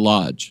join the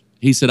lodge.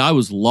 He said, I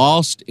was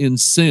lost in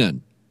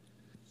sin.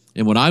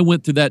 And when I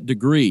went through that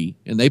degree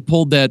and they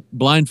pulled that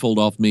blindfold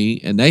off me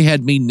and they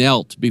had me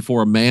knelt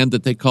before a man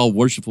that they call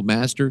Worshipful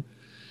Master,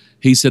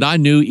 he said, I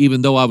knew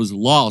even though I was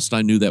lost,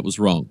 I knew that was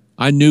wrong.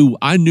 I knew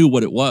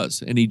what it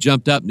was. And he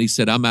jumped up and he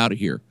said, I'm out of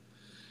here.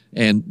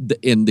 And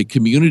in the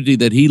community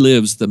that he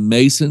lives, the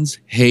Masons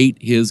hate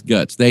his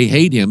guts. They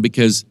hate him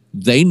because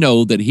they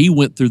know that he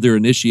went through their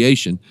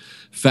initiation,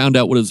 found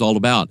out what it was all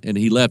about, and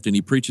he left and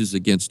he preaches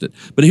against it.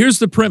 But here's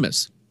the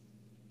premise.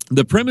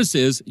 The premise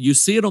is, you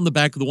see it on the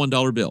back of the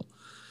 $1 bill.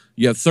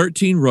 You have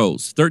 13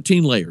 rows,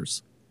 13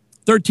 layers,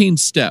 13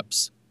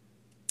 steps.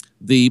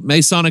 The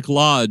Masonic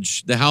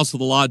Lodge, the House of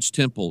the Lodge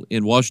Temple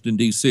in Washington,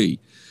 D.C.,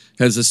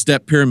 has a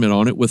step pyramid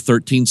on it with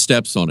 13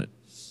 steps on it.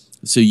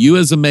 So you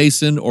as a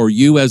Mason or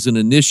you as an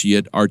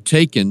initiate are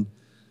taken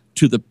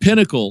to the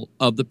pinnacle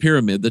of the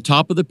pyramid, the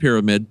top of the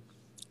pyramid,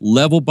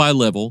 level by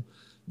level.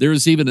 There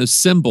is even a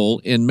symbol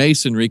in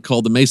Masonry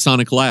called the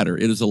Masonic ladder.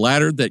 It is a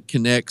ladder that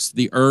connects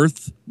the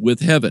earth with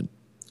heaven.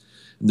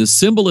 And the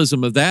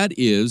symbolism of that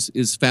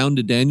is found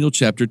in Daniel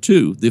chapter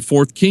 2. The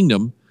fourth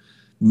kingdom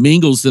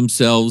mingles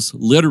themselves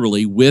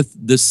literally with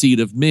the seed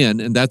of men,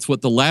 and that's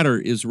what the ladder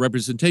is a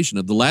representation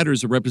of. The ladder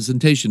is a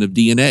representation of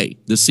DNA,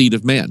 the seed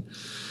of man.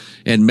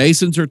 And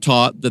Masons are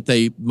taught that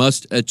they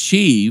must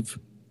achieve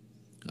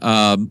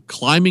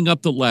climbing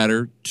up the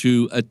ladder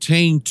to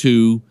attain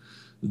to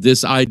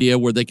this idea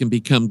where they can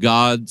become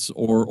gods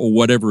or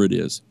whatever it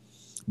is.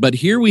 But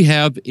here we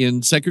have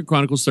in 2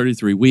 Chronicles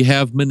 33, we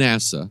have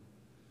Manasseh,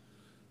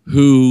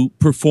 who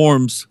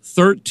performs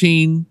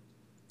 13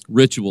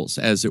 rituals,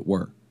 as it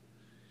were.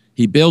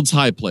 He builds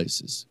high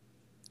places.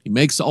 He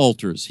makes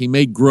altars. He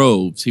made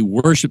groves. He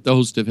worshiped the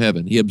host of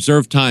heaven. He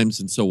observed times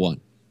and so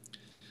on.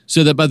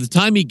 So that by the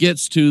time he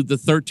gets to the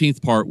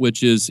 13th part,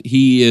 which is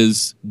he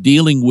is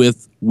dealing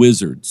with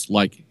wizards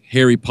like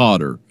Harry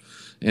Potter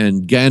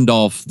and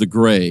Gandalf the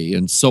Grey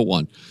and so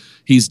on.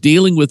 He's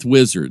dealing with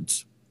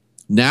wizards.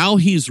 Now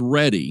he's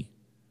ready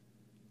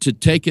to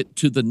take it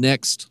to the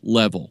next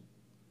level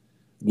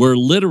where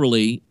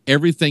literally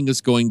everything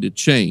is going to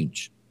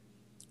change.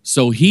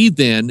 So he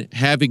then,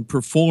 having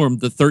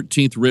performed the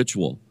 13th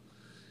ritual,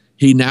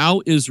 he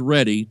now is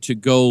ready to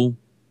go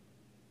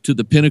to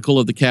the pinnacle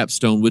of the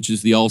capstone, which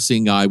is the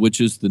all-seeing eye, which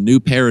is the new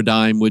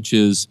paradigm, which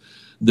is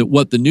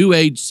what the New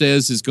Age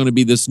says is going to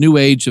be this new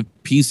age of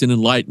peace and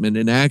enlightenment.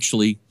 And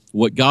actually,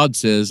 what God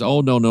says, oh,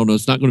 no,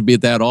 it's not going to be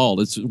at that all.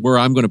 It's where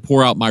I'm going to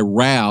pour out my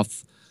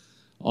wrath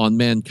on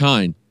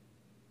mankind.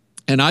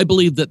 And I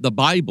believe that the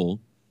Bible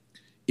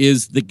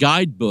is the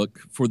guidebook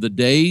for the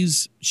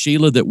days,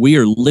 Sheila, that we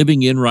are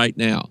living in right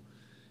now.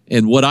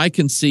 And what I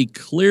can see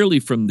clearly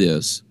from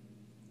this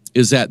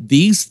is that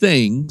these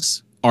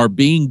things are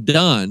being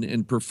done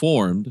and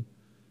performed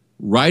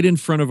right in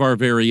front of our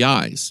very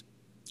eyes.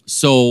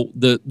 So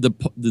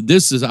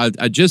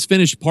I just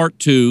finished part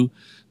 2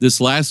 this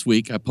last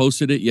week. I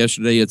posted it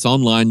yesterday. It's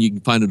online. You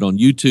can find it on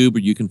YouTube or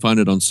you can find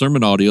it on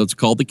Sermon Audio. It's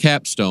called The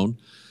Capstone.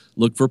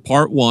 Look for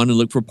part 1 and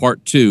look for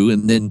part 2,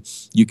 and then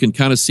you can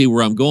kind of see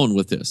where I'm going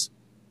with this.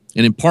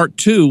 And in part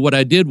 2, what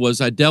I did was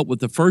I dealt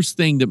with the first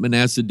thing that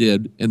Manasseh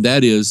did, and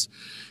that is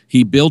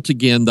he built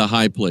again the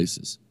high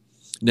places.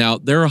 Now,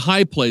 there are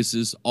high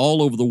places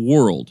all over the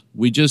world.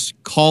 We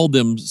just call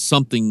them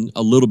something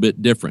a little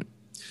bit different.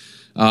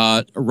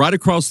 Right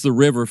across the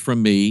river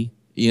from me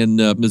in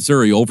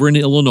Missouri, over in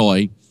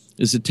Illinois,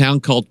 is a town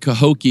called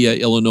Cahokia,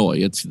 Illinois.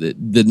 It's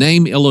the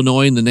name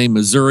Illinois and the name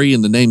Missouri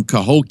and the name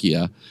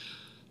Cahokia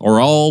are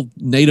all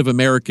Native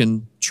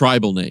American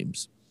tribal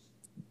names.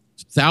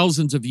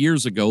 Thousands of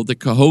years ago, the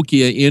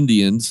Cahokia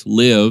Indians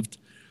lived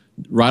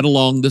right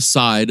along the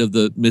side of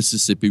the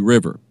Mississippi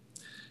River.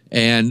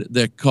 And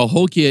the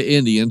Cahokia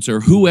Indians, or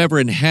whoever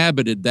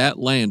inhabited that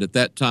land at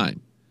that time,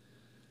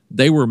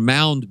 they were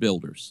mound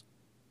builders.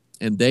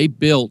 And they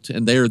built,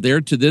 and they are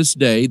there to this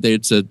day.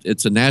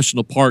 It's a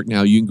national park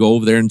now. You can go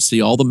over there and see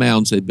all the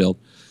mounds they built.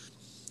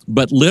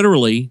 But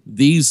literally,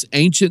 these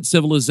ancient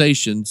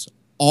civilizations,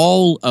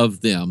 all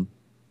of them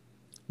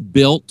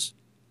built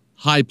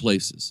high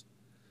places.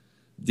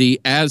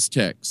 The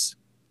Aztecs,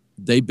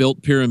 they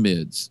built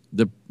pyramids.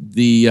 The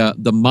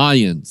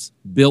Mayans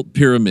built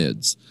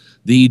pyramids.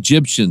 The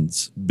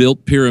Egyptians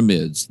built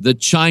pyramids. The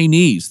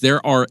Chinese,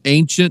 there are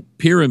ancient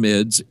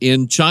pyramids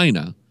in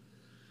China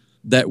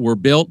that were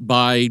built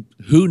by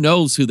who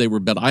knows who they were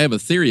built. I have a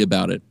theory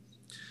about it.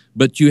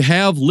 But you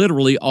have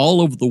literally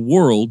all over the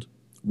world,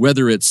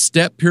 whether it's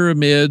step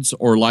pyramids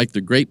or like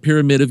the Great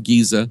Pyramid of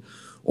Giza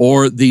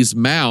or these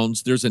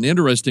mounds. There's an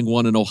interesting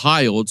one in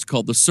Ohio. It's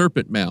called the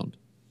Serpent Mound.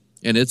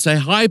 And it's a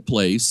high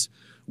place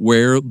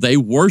where they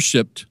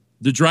worshiped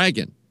the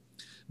dragon.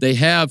 They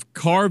have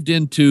carved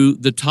into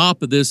the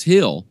top of this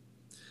hill,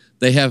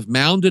 they have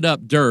mounded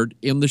up dirt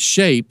in the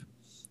shape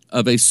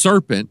of a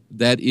serpent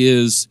that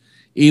is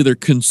either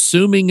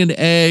consuming an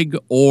egg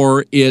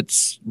or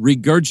it's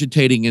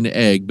regurgitating an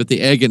egg, but the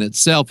egg in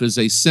itself is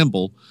a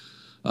symbol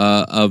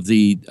of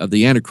the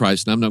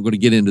Antichrist, and I'm not going to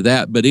get into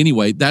that. But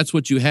anyway, that's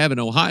what you have in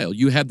Ohio.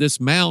 You have this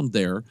mound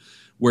there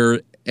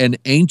where an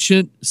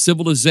ancient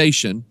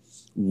civilization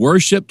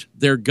worshipped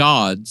their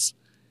gods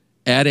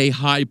at a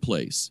high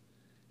place.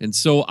 And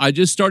so I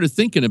just started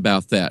thinking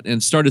about that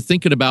and started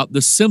thinking about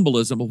the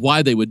symbolism of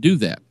why they would do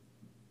that.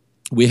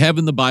 We have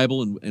in the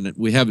Bible, and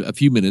we have a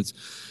few minutes,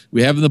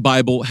 we have in the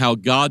Bible how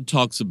God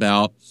talks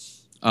about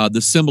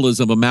the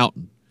symbolism of a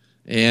mountain.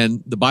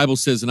 And the Bible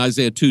says in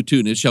Isaiah 2:2,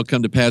 and it shall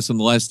come to pass in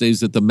the last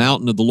days that the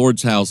mountain of the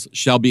Lord's house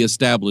shall be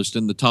established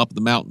in the top of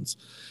the mountains,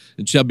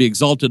 and shall be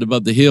exalted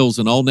above the hills,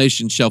 and all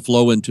nations shall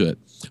flow into it.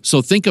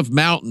 So think of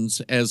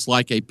mountains as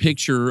like a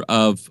picture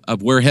of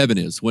where heaven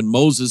is. When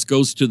Moses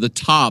goes to the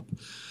top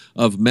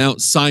of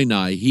Mount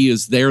Sinai, he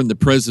is there in the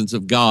presence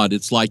of God.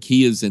 It's like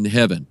he is in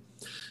heaven.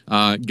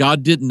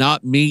 God did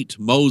not meet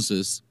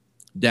Moses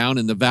down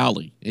in the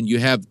valley. And you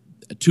have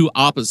two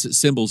opposite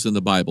symbols in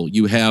the Bible.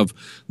 You have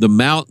the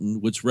mountain,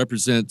 which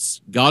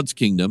represents God's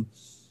kingdom,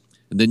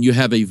 and then you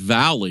have a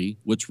valley,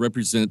 which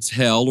represents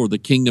hell or the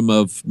kingdom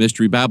of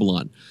Mystery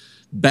Babylon.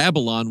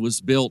 Babylon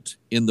was built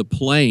in the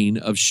plain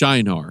of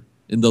Shinar,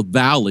 in the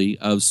valley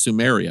of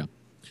Sumeria.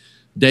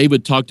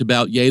 David talked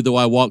about, yea, though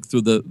I walk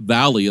through the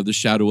valley of the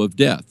shadow of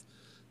death.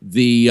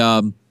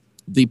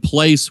 The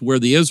place where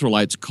the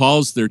Israelites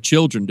caused their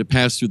children to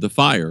pass through the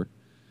fire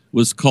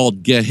was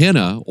called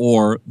Gehenna,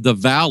 or the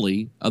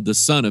valley of the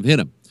son of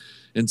Hinnom.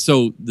 And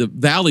so the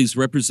valleys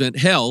represent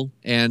hell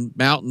and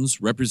mountains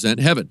represent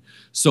heaven.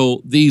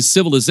 So these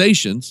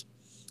civilizations,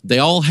 they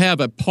all have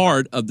a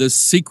part of this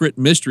secret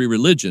mystery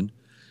religion,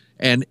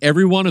 and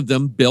every one of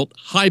them built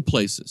high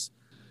places.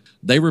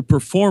 They were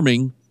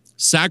performing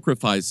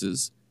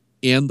sacrifices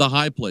in the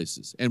high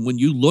places. And when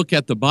you look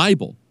at the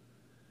Bible,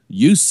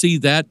 you see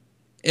that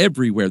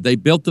everywhere. They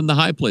built them the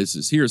high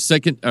places. Here,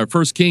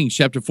 1 Kings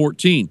chapter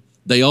 14,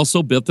 they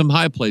also built them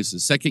high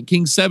places. 2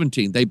 Kings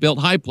 17, they built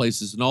high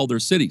places in all their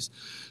cities.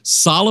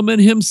 Solomon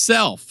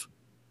himself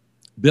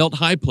built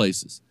high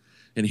places.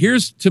 And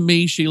here's, to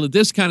me, Sheila,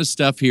 this kind of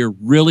stuff here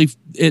really,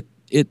 it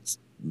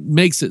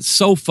makes it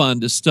so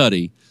fun to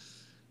study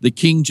the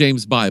King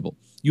James Bible.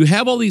 You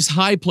have all these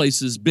high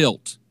places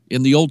built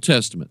in the Old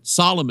Testament.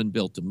 Solomon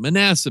built them.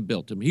 Manasseh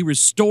built them. He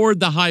restored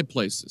the high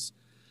places.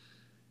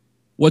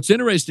 What's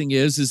interesting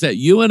is that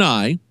you and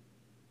I,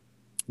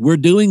 we're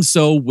doing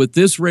so with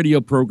this radio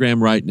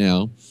program right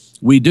now.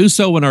 We do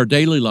so in our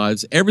daily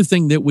lives.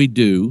 Everything that we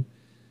do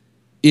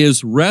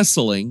is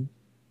wrestling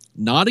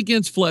not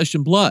against flesh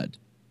and blood,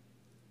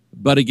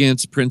 but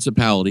against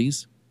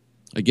principalities,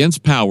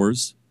 against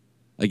powers,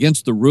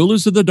 against the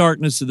rulers of the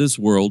darkness of this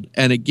world,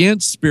 and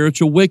against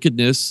spiritual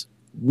wickedness.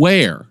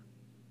 Where?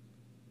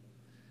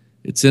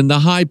 It's in the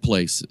high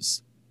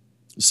places.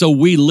 So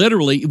we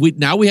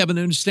now we have an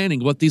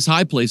understanding of what these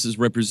high places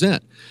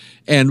represent.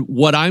 And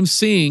what I'm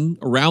seeing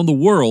around the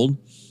world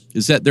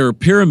is that there are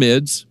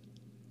pyramids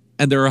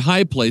and there are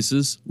high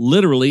places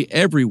literally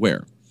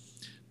everywhere.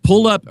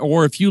 Pull up,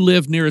 or if you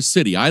live near a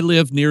city, I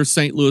live near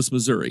St. Louis,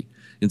 Missouri.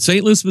 In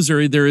St. Louis,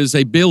 Missouri, there is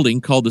a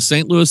building called the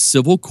St. Louis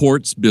Civil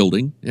Courts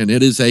Building, and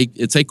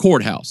it's a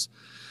courthouse.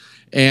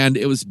 And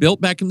it was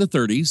built back in the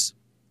 30s,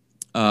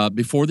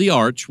 before the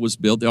arch was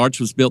built. The arch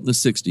was built in the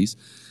 60s.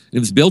 It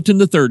was built in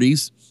the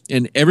 30s,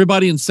 and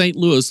everybody in St.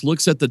 Louis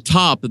looks at the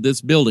top of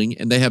this building,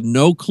 and they have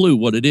no clue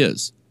what it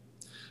is.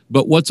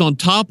 But what's on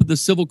top of the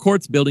Civil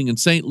Courts Building in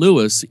St.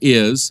 Louis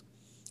is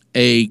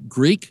a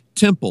Greek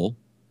temple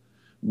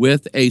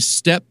with a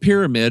step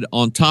pyramid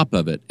on top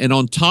of it. And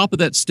on top of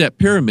that step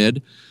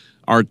pyramid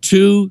are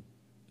two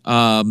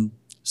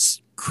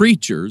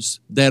creatures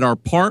that are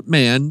part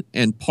man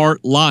and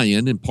part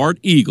lion and part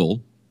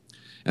eagle,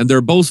 and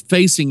they're both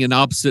facing in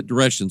opposite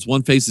directions.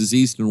 One faces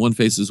east and one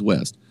faces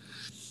west.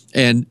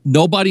 And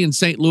nobody in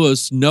St.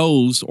 Louis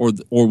knows or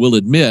will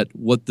admit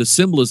what the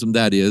symbolism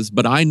that is,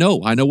 but I know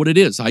what it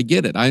is. I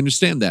get it. I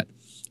understand that.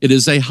 It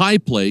is a high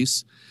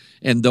place,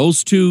 and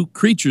those two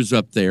creatures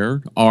up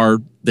there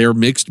they're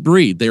mixed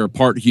breed. They are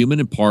part human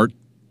and part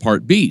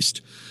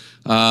beast.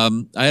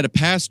 I had a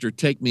pastor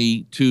take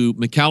me to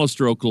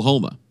McAlester,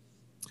 Oklahoma,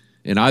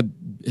 and I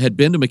had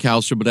been to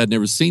McAlester, but I'd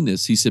never seen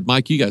this. He said,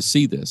 "Mike, you guys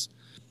see this?"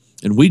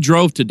 And we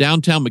drove to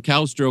downtown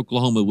McAlester,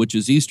 Oklahoma, which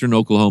is eastern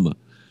Oklahoma.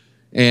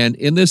 And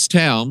in this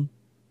town,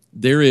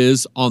 there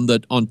is on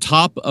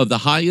top of the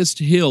highest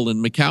hill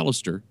in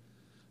McAlester,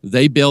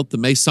 they built the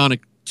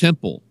Masonic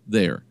temple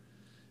there.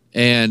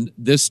 And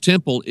this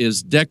temple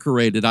is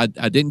decorated. I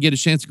didn't get a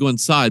chance to go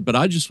inside, but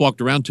I just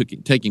walked around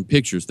taking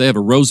pictures. They have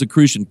a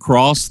Rosicrucian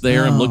cross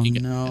there. I'm looking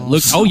at.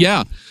 Oh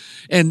yeah.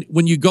 And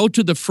when you go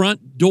to the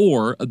front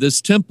door of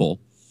this temple,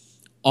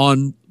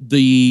 on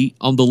the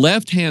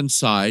left-hand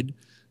side,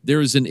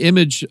 there is an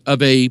image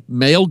of a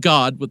male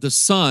god with the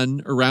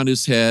sun around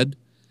his head.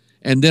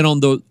 And then on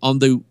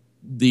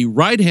the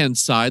right-hand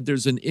side,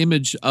 there's an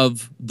image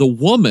of the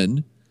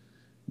woman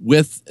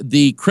with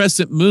the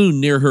crescent moon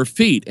near her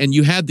feet. And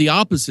you had the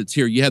opposites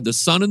here. You had the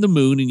sun and the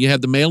moon, and you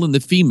have the male and the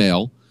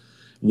female.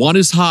 One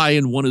is high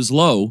and one is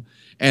low.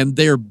 And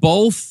they're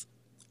both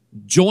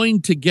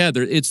joined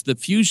together. It's the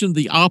fusion of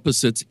the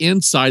opposites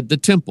inside the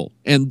temple.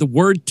 And the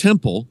word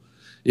temple,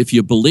 if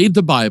you believe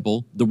the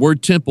Bible, the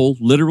word temple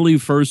literally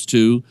refers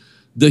to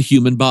the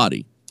human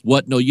body.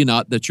 What, know ye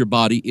not that your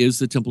body is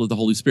the temple of the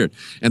Holy Spirit?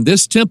 And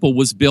this temple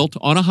was built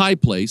on a high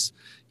place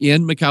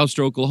in McAlester,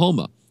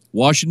 Oklahoma.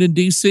 Washington,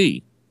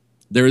 D.C.,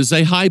 there is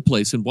a high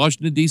place in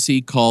Washington,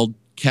 D.C. called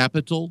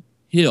Capitol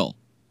Hill.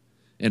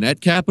 And at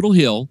Capitol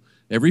Hill,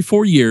 every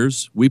 4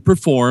 years, we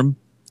perform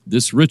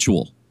this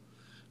ritual.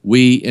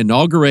 We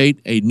inaugurate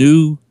a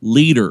new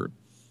leader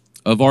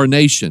of our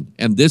nation,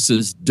 and this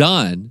is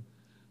done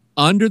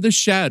under the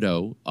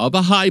shadow of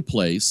a high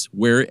place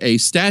where a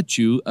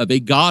statue of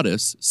a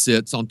goddess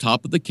sits on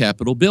top of the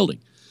Capitol building.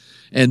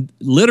 And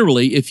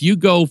literally, if you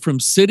go from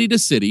city to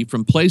city,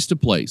 from place to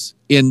place,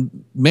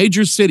 in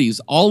major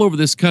cities all over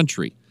this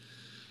country,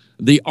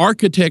 the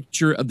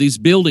architecture of these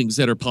buildings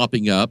that are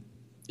popping up,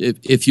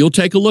 if you'll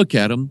take a look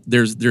at them,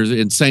 there's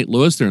in St.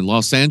 Louis, they're in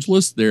Los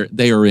Angeles,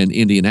 they are in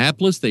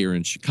Indianapolis, they are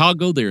in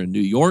Chicago, they're in New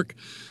York.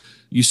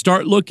 You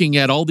start looking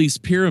at all these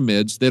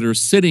pyramids that are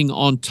sitting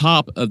on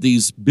top of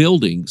these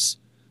buildings,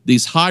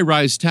 these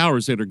high-rise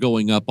towers that are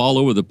going up all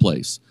over the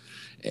place.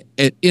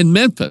 In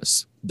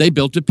Memphis, they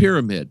built a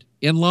pyramid.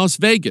 In Las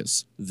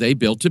Vegas, they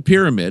built a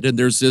pyramid, and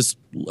there's this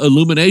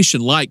illumination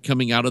light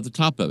coming out of the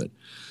top of it.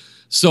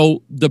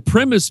 So the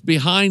premise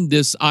behind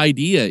this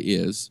idea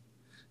is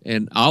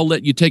And I'll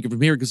let you take it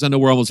from here because I know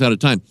we're almost out of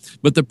time.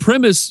 But the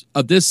premise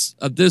of this,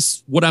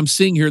 what I'm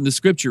seeing here in the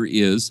scripture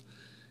is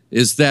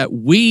that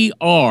we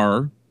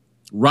are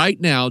right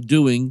now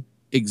doing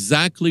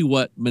exactly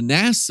what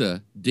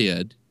Manasseh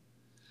did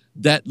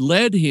that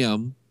led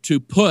him to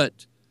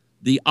put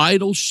the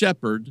idol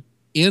shepherd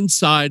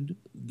inside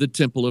the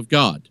temple of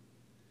God.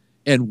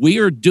 And we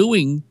are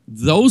doing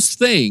those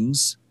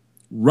things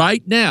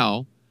right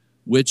now,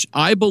 which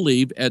I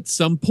believe at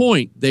some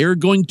point they are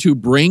going to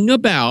bring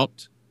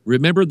about.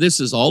 Remember, this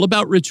is all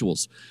about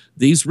rituals.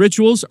 These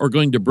rituals are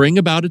going to bring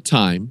about a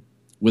time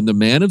when the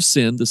man of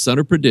sin, the son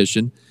of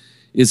perdition,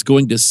 is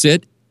going to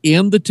sit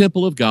in the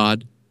temple of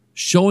God,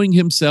 showing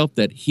himself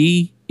that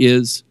he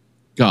is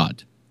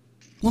God.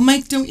 Well,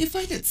 Mike, don't you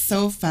find it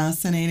so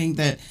fascinating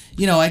that,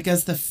 I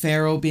guess the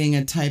Pharaoh being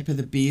a type of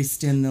the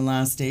beast in the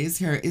last days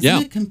here,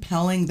 isn't it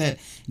compelling that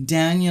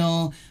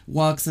Daniel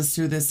walks us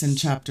through this in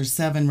chapter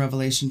 7,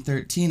 Revelation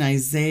 13,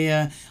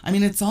 Isaiah? I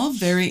mean, it's all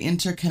very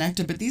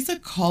interconnected, but these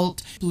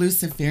occult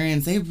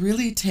Luciferians, they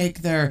really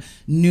take their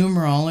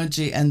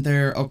numerology and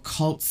their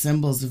occult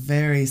symbols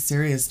very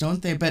serious,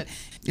 don't they? But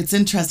it's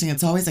interesting.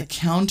 It's always a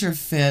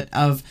counterfeit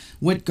of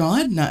what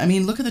God knows. I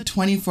mean, look at the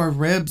 24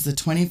 ribs, the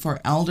 24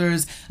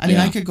 elders. I mean,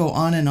 I could go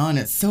on and on.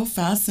 It's so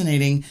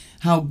fascinating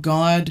how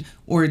God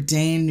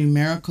ordained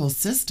numerical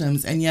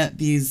systems, and yet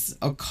these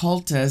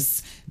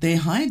occultists, they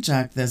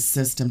hijacked this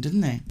system,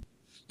 didn't they?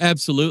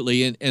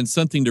 Absolutely. And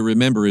something to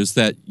remember is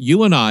that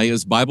you and I,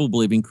 as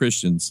Bible-believing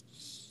Christians,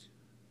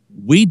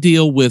 we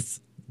deal with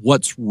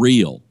what's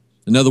real.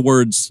 In other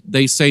words,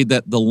 they say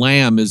that the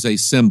lamb is a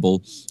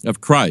symbol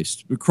of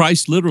Christ.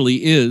 Christ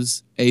literally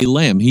is a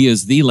lamb. He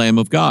is the Lamb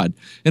of God.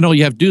 And all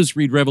you have to do is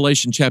read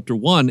Revelation chapter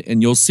 1,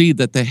 and you'll see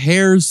that the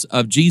hairs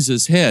of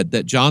Jesus' head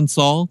that John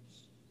saw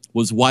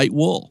was white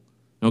wool.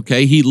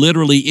 Okay? He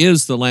literally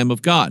is the Lamb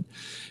of God.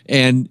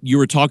 And you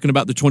were talking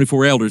about the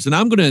 24 elders. And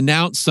I'm going to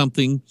announce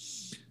something,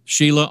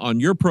 Sheila, on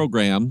your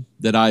program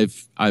that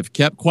I've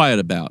kept quiet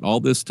about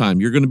all this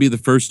time. You're going to be the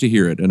first to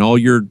hear it, and all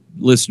your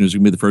listeners are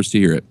going to be the first to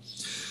hear it.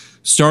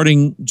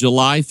 Starting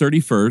July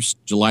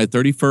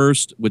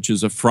 31st, which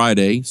is a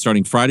Friday,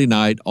 starting Friday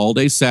night, all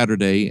day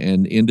Saturday,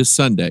 and into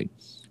Sunday,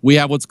 we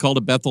have what's called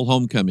a Bethel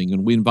Homecoming,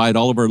 and we invite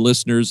all of our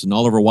listeners and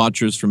all of our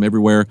watchers from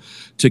everywhere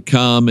to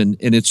come, and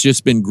it's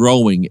just been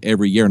growing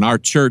every year, and our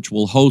church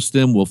will host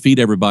them, we'll feed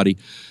everybody,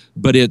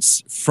 but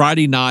it's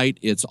Friday night,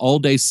 it's all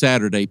day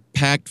Saturday,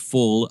 packed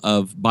full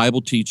of Bible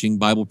teaching,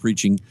 Bible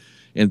preaching,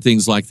 and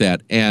things like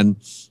that, and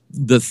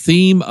the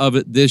theme of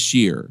it this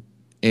year,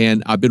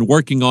 and I've been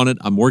working on it.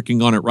 I'm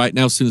working on it right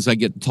now. As soon as I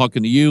get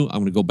talking to you,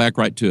 I'm going to go back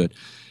right to it.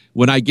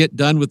 When I get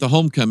done with the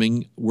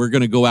homecoming, we're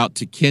going to go out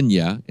to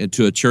Kenya and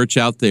to a church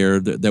out there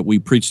that we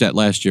preached at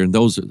last year. And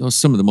those are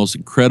some of the most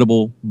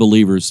incredible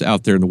believers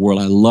out there in the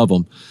world. I love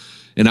them.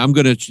 And I'm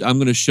going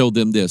to show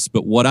them this.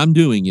 But what I'm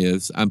doing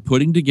is I'm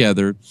putting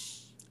together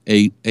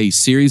a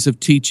series of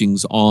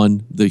teachings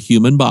on the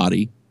human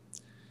body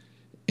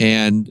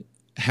and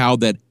how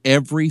that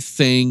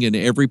everything and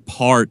every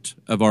part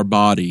of our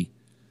body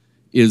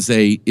is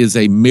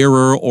a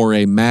mirror or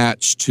a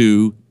match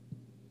to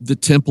the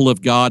temple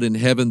of God in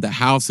heaven, the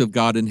house of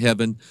God in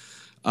heaven.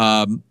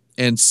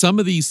 And some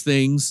of these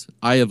things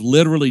I have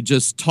literally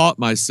just taught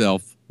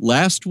myself.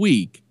 Last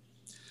week,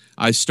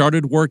 I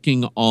started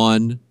working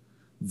on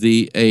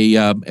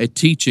a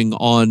teaching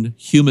on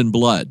human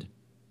blood.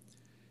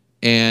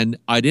 And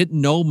I didn't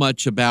know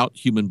much about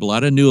human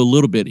blood. I knew a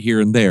little bit here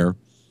and there.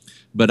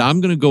 But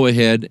I'm going to go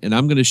ahead and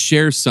I'm going to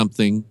share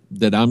something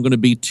that I'm going to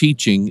be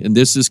teaching, and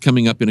this is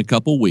coming up in a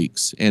couple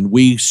weeks. And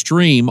we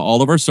stream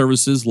all of our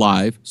services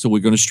live, so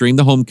we're going to stream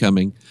the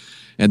homecoming,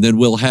 and then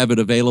we'll have it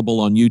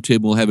available on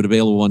YouTube. We'll have it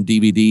available on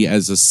DVD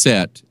as a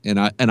set, and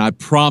I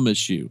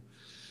promise you,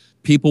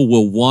 people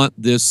will want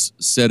this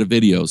set of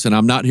videos. And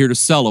I'm not here to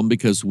sell them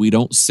because we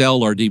don't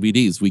sell our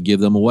DVDs; we give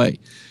them away,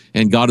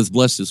 and God has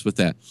blessed us with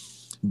that.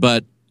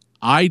 But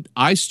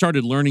I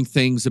started learning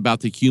things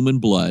about the human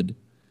blood.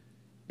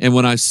 And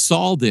when I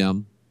saw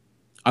them,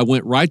 I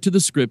went right to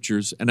the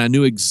scriptures and I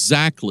knew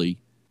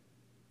exactly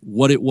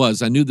what it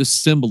was. I knew the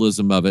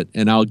symbolism of it.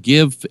 And I'll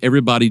give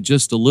everybody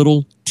just a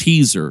little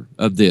teaser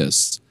of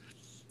this.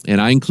 And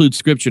I include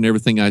scripture in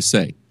everything I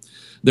say.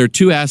 There are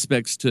two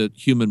aspects to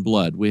human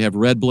blood. We have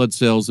red blood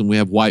cells and we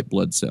have white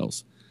blood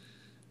cells,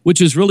 which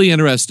is really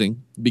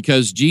interesting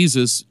because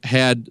Jesus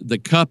had the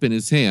cup in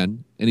his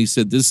hand and he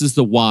said, "This is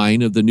the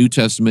wine of the New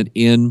Testament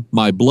in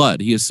my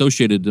blood." He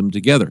associated them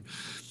together.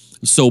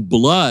 So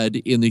blood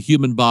in the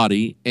human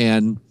body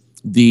and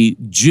the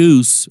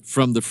juice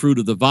from the fruit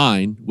of the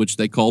vine, which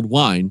they called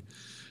wine,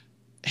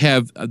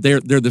 they're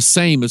the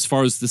same as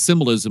far as the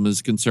symbolism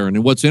is concerned.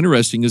 And what's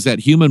interesting is that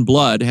human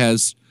blood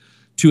has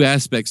two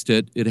aspects to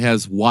it. It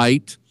has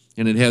white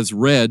and it has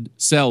red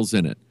cells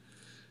in it.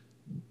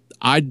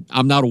 I'm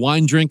not a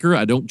wine drinker.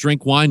 I don't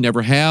drink wine,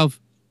 never have.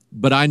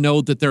 But I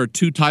know that there are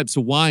two types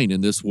of wine in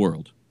this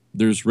world.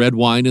 There's red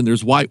wine and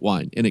there's white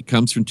wine, and it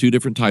comes from two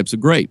different types of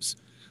grapes.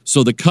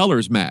 So the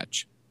colors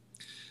match.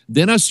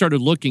 Then I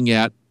started looking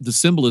at the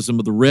symbolism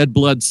of the red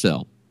blood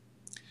cell.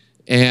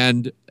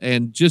 and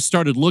just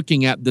started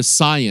looking at the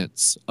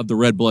science of the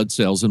red blood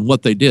cells and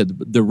what they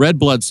did. The red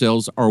blood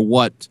cells are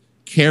what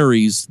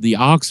carries the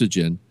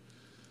oxygen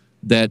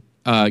that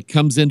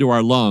comes into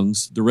our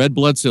lungs. The red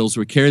blood cells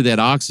will carry that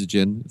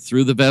oxygen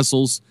through the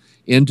vessels,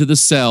 into the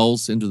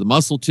cells, into the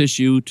muscle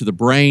tissue, to the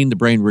brain. The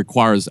brain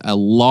requires a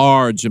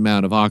large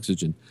amount of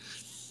oxygen,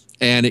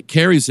 and it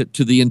carries it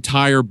to the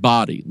entire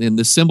body. And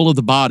the symbol of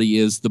the body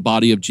is the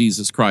body of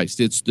Jesus Christ.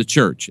 It's the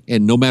church.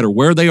 And no matter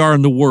where they are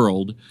in the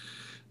world,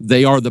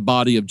 they are the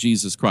body of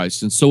Jesus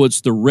Christ. And so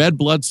it's the red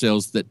blood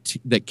cells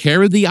that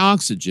carry the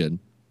oxygen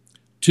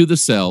to the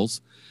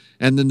cells,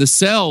 and then the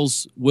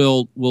cells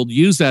will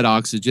use that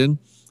oxygen,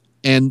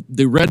 and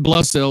the red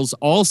blood cells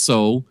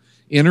also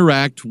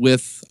interact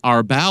with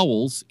our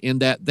bowels in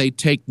that they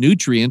take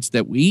nutrients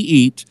that we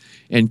eat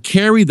and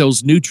carry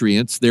those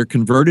nutrients. They're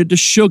converted to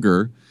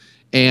sugar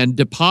and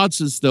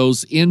deposits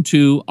those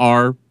into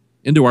our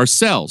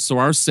cells, so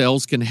our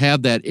cells can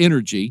have that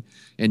energy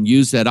and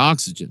use that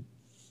oxygen.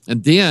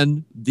 And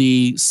then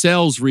the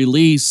cells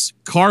release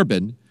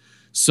carbon,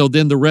 so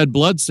then the red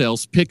blood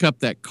cells pick up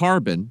that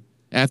carbon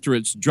after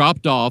it's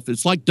dropped off.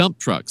 It's like dump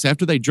trucks.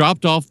 After they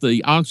dropped off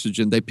the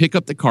oxygen, they pick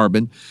up the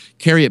carbon,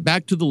 carry it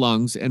back to the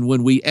lungs, and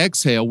when we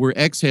exhale, we're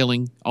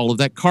exhaling all of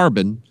that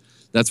carbon.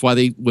 That's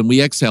why when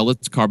we exhale,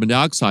 it's carbon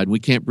dioxide. We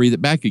can't breathe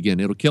it back again.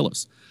 It'll kill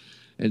us.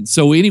 And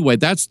so anyway,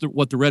 that's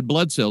what the red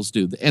blood cells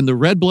do. And the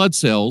red blood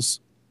cells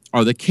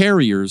are the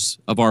carriers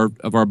of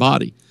our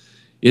body.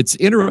 It's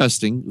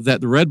interesting that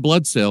the red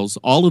blood cells,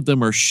 all of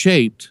them are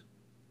shaped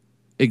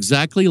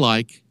exactly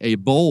like a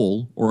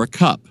bowl or a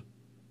cup,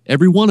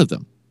 every one of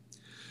them.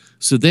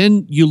 So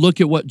then you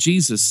look at what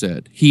Jesus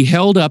said. He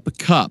held up a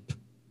cup,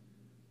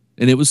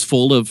 and it was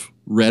full of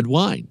red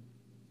wine.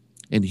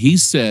 And he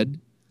said,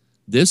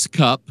 "This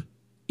cup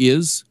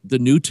is the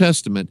New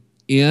Testament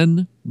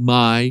in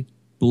my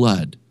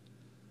blood.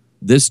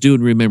 This do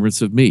in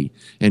remembrance of me."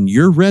 And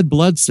your red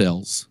blood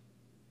cells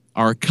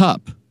are a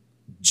cup,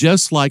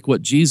 just like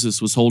what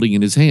Jesus was holding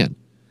in his hand.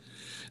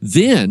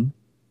 Then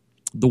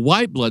the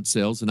white blood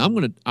cells, and I'm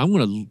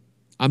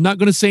not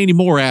going to say any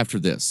more after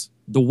this.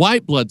 The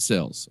white blood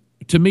cells,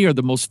 to me, are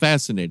the most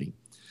fascinating.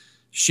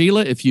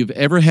 Sheila, if you've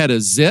ever had a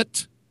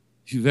zit,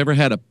 if you've ever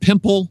had a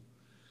pimple,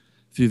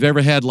 if you've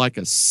ever had like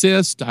a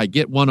cyst, I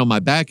get one on my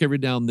back every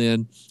now and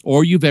then,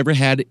 or you've ever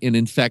had an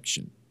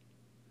infection,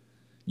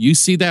 you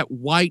see that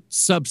white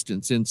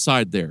substance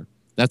inside there.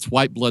 That's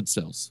white blood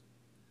cells.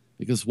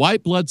 Because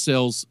white blood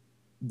cells,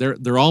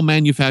 they're all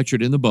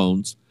manufactured in the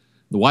bones.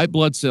 The white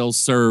blood cells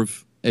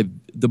serve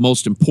the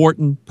most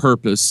important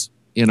purpose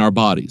in our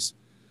bodies.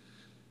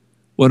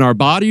 When our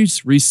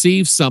bodies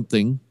receive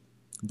something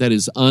that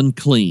is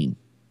unclean,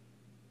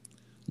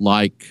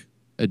 like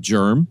a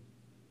germ,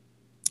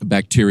 a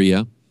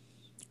bacteria,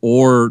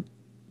 or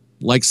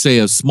like, say,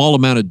 a small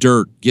amount of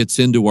dirt gets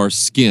into our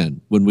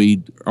skin. When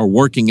we are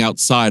working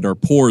outside, our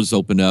pores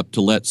open up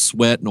to let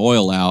sweat and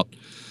oil out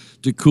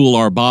to cool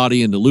our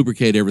body and to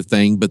lubricate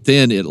everything, but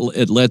then it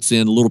lets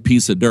in a little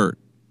piece of dirt.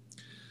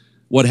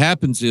 What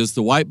happens is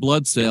the white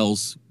blood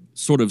cells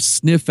sort of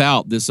sniff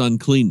out this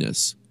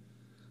uncleanness.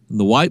 And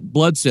the white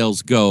blood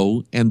cells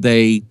go and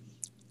they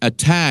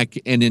attack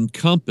and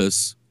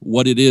encompass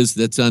what it is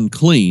that's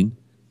unclean.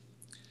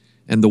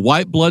 And the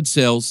white blood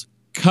cells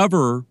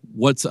cover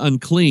what's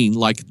unclean,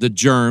 like the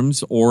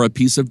germs or a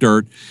piece of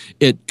dirt.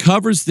 It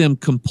covers them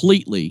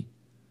completely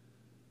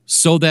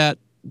so that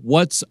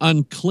what's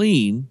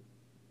unclean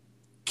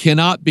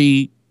cannot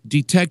be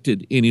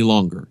detected any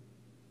longer.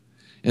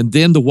 And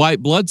then the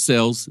white blood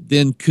cells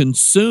then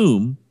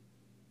consume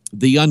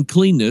the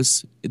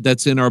uncleanness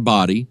that's in our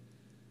body.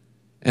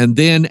 And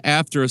then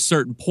after a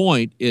certain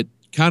point, it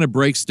kind of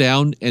breaks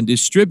down and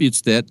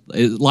distributes that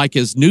like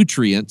as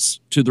nutrients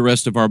to the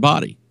rest of our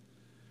body.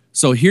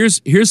 So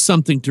here's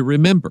something to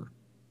remember.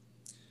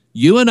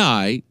 You and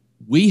I,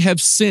 we have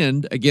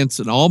sinned against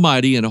an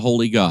almighty and a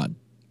holy God.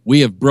 We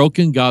have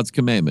broken God's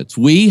commandments.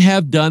 We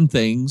have done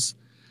things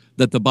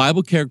that the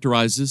Bible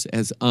characterizes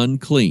as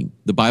unclean.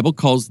 The Bible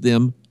calls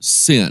them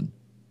sin.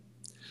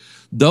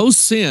 Those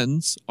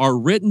sins are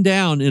written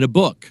down in a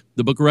book.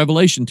 The book of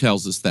Revelation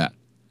tells us that.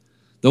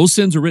 Those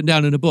sins are written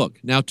down in a book.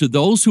 Now, to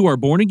those who are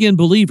born-again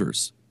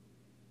believers,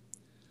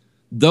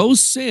 those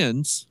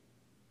sins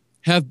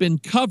have been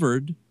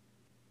covered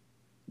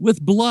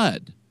with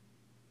blood.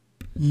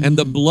 Mm-hmm. And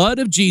the blood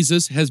of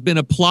Jesus has been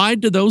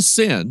applied to those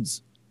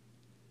sins,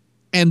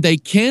 and they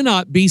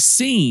cannot be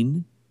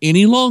seen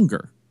any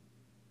longer.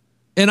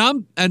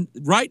 And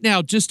right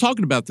now, just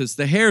talking about this,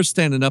 the hair is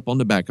standing up on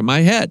the back of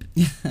my head.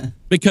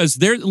 Because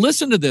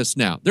listen to this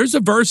now. There's a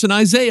verse in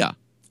Isaiah,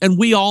 and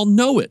we all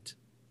know it.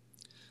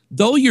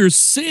 Though your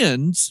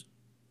sins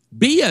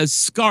be as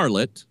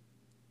scarlet,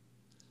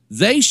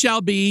 they shall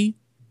be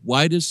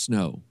white as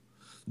snow.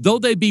 Though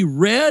they be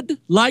red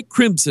like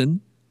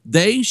crimson,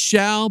 they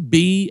shall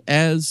be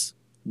as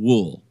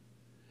wool.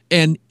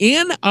 And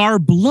in our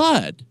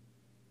blood,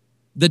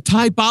 the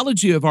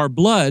typology of our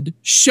blood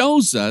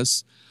shows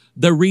us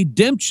the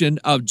redemption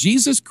of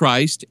Jesus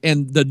Christ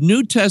and the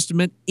New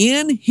Testament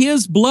in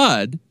his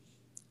blood.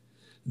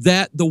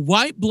 that the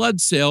white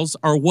blood cells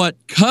are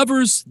what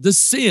covers the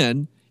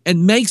sin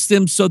and makes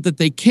them so that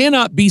they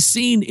cannot be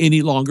seen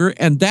any longer.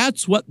 And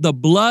that's what the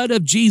blood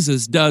of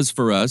Jesus does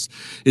for us,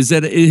 is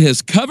that it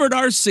has covered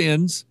our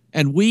sins,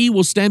 and we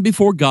will stand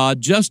before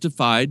God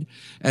justified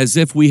as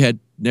if we had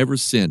never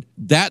sinned.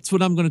 That's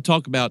what I'm going to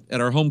talk about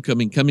at our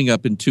homecoming coming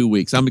up in 2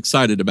 weeks. I'm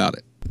excited about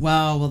it.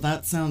 Wow, well,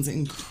 that sounds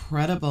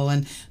incredible.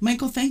 And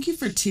Michael, thank you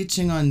for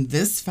teaching on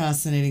this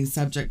fascinating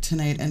subject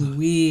tonight. And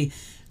we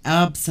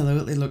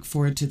absolutely look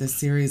forward to the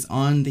series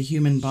on the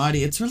human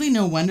body. It's really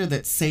no wonder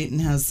that Satan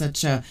has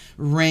such a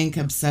rank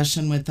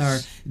obsession with our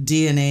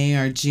DNA,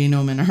 our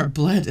genome, and our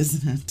blood,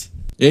 isn't it?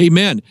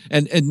 Amen.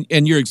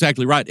 And you're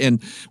exactly right.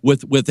 And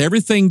with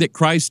everything that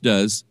Christ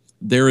does,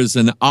 there is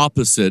an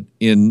opposite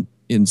in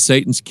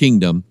Satan's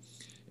kingdom,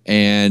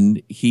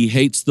 and he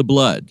hates the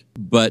blood.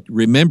 But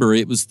remember,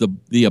 it was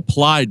the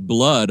applied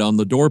blood on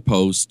the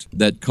doorpost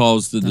that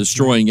caused the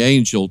destroying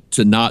angel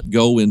to not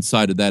go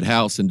inside of that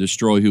house and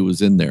destroy who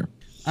was in there.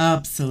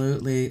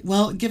 Absolutely.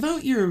 Well, give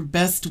out your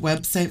best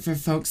website for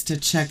folks to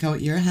check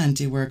out your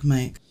handiwork,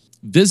 Mike.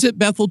 Visit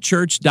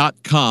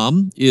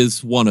BethelChurch.com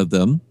is one of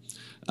them.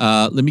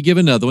 Let me give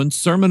another one,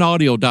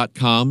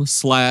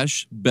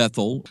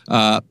 sermonaudio.com/Bethel,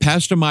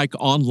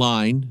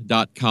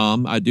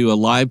 PastorMikeOnline.com. I do a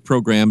live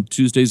program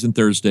Tuesdays and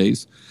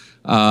Thursdays.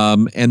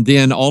 And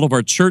then all of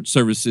our church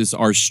services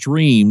are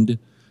streamed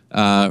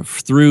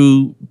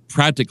through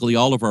practically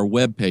all of our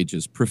web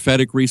pages.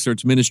 Prophetic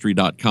Research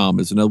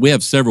Ministry.com is another. We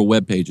have several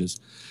web pages.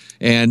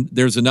 And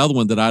there's another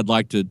one that I'd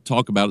like to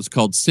talk about. It's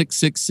called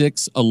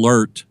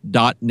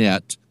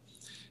 666alert.net.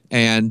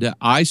 And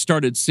I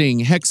started seeing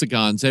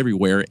hexagons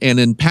everywhere. And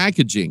in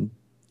packaging,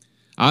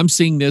 I'm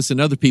seeing this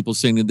and other people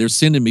seeing it. They're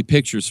sending me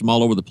pictures from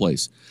all over the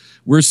place.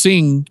 We're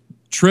seeing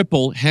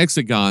triple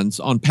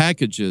hexagons on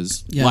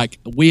packages like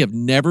we have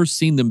never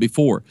seen them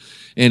before.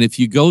 And if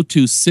you go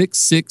to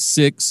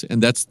 666,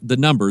 and that's the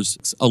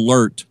numbers,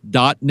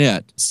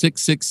 alert.net,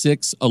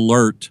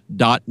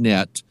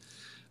 666alert.net,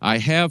 I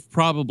have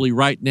probably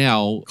right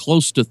now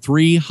close to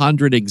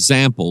 300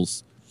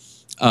 examples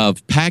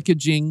of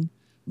packaging,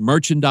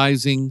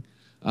 merchandising,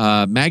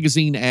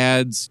 magazine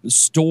ads,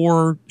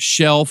 store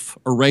shelf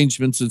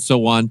arrangements, and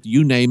so on,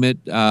 you name it,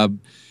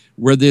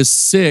 where this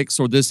 6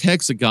 or this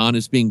hexagon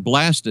is being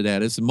blasted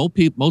at us. And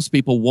most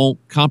people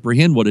won't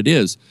comprehend what it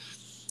is,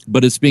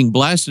 but it's being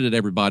blasted at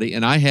everybody.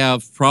 And I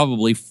have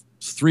probably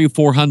 300 or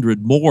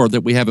 400 more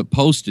that we haven't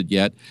posted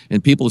yet,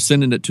 and people are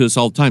sending it to us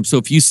all the time. So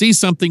if you see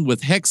something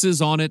with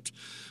hexes on it,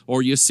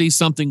 or you see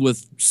something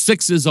with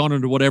 6s on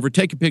it or whatever,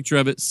 take a picture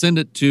of it, send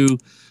it to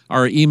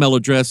our email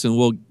address, and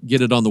we'll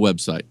get it on the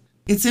website.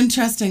 It's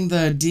interesting,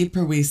 the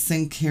deeper we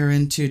sink here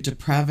into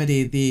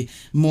depravity, the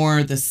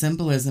more the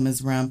symbolism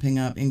is ramping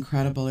up.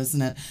 Incredible,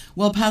 isn't it?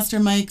 Well, Pastor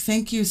Mike,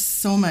 thank you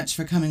so much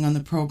for coming on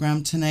the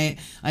program tonight.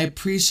 I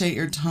appreciate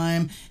your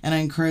time, and I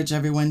encourage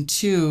everyone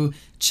to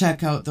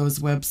check out those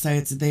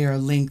websites. They are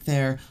linked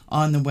there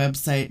on the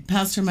website.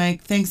 Pastor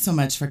Mike, thanks so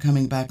much for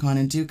coming back on,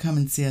 and do come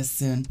and see us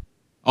soon.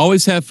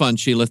 Always have fun,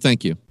 Sheila.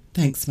 Thank you.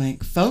 Thanks,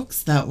 Mike.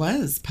 Folks, that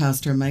was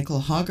Pastor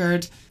Michael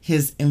Hoggard.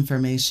 His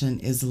information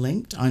is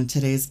linked on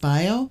today's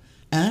bio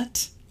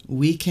at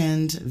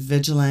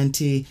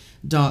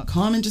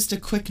weekendvigilante.com. And just a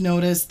quick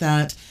notice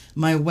that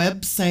my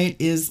website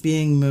is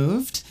being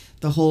moved.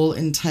 The whole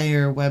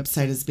entire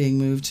website is being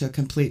moved to a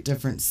complete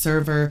different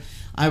server.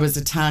 I was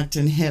attacked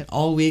and hit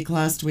all week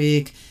last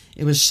week.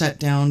 It was shut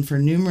down for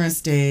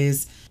numerous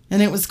days,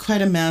 and it was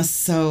quite a mess.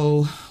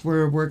 So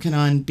we're working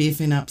on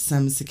beefing up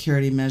some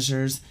security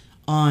measures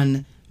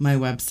on my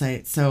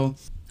website. So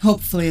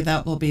hopefully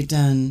that will be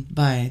done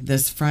by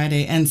this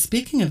Friday. And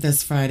speaking of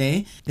this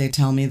Friday, they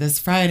tell me this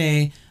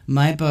Friday,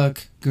 my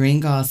book,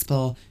 Green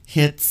Gospel,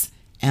 hits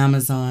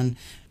Amazon.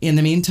 In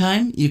the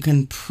meantime, you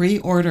can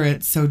pre-order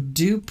it. So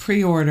do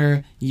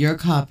pre-order your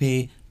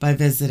copy by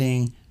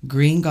visiting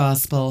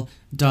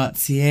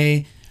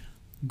greengospel.ca,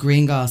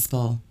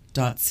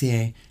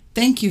 greengospel.ca.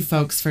 Thank you,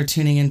 folks, for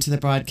tuning into the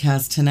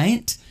broadcast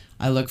tonight.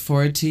 I look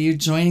forward to you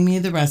joining me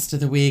the rest of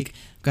the week.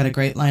 Got a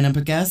great lineup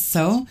of guests,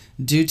 so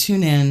do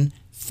tune in.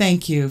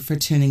 Thank you for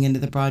tuning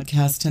into the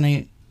broadcast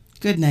tonight.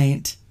 Good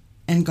night,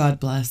 and God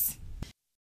bless.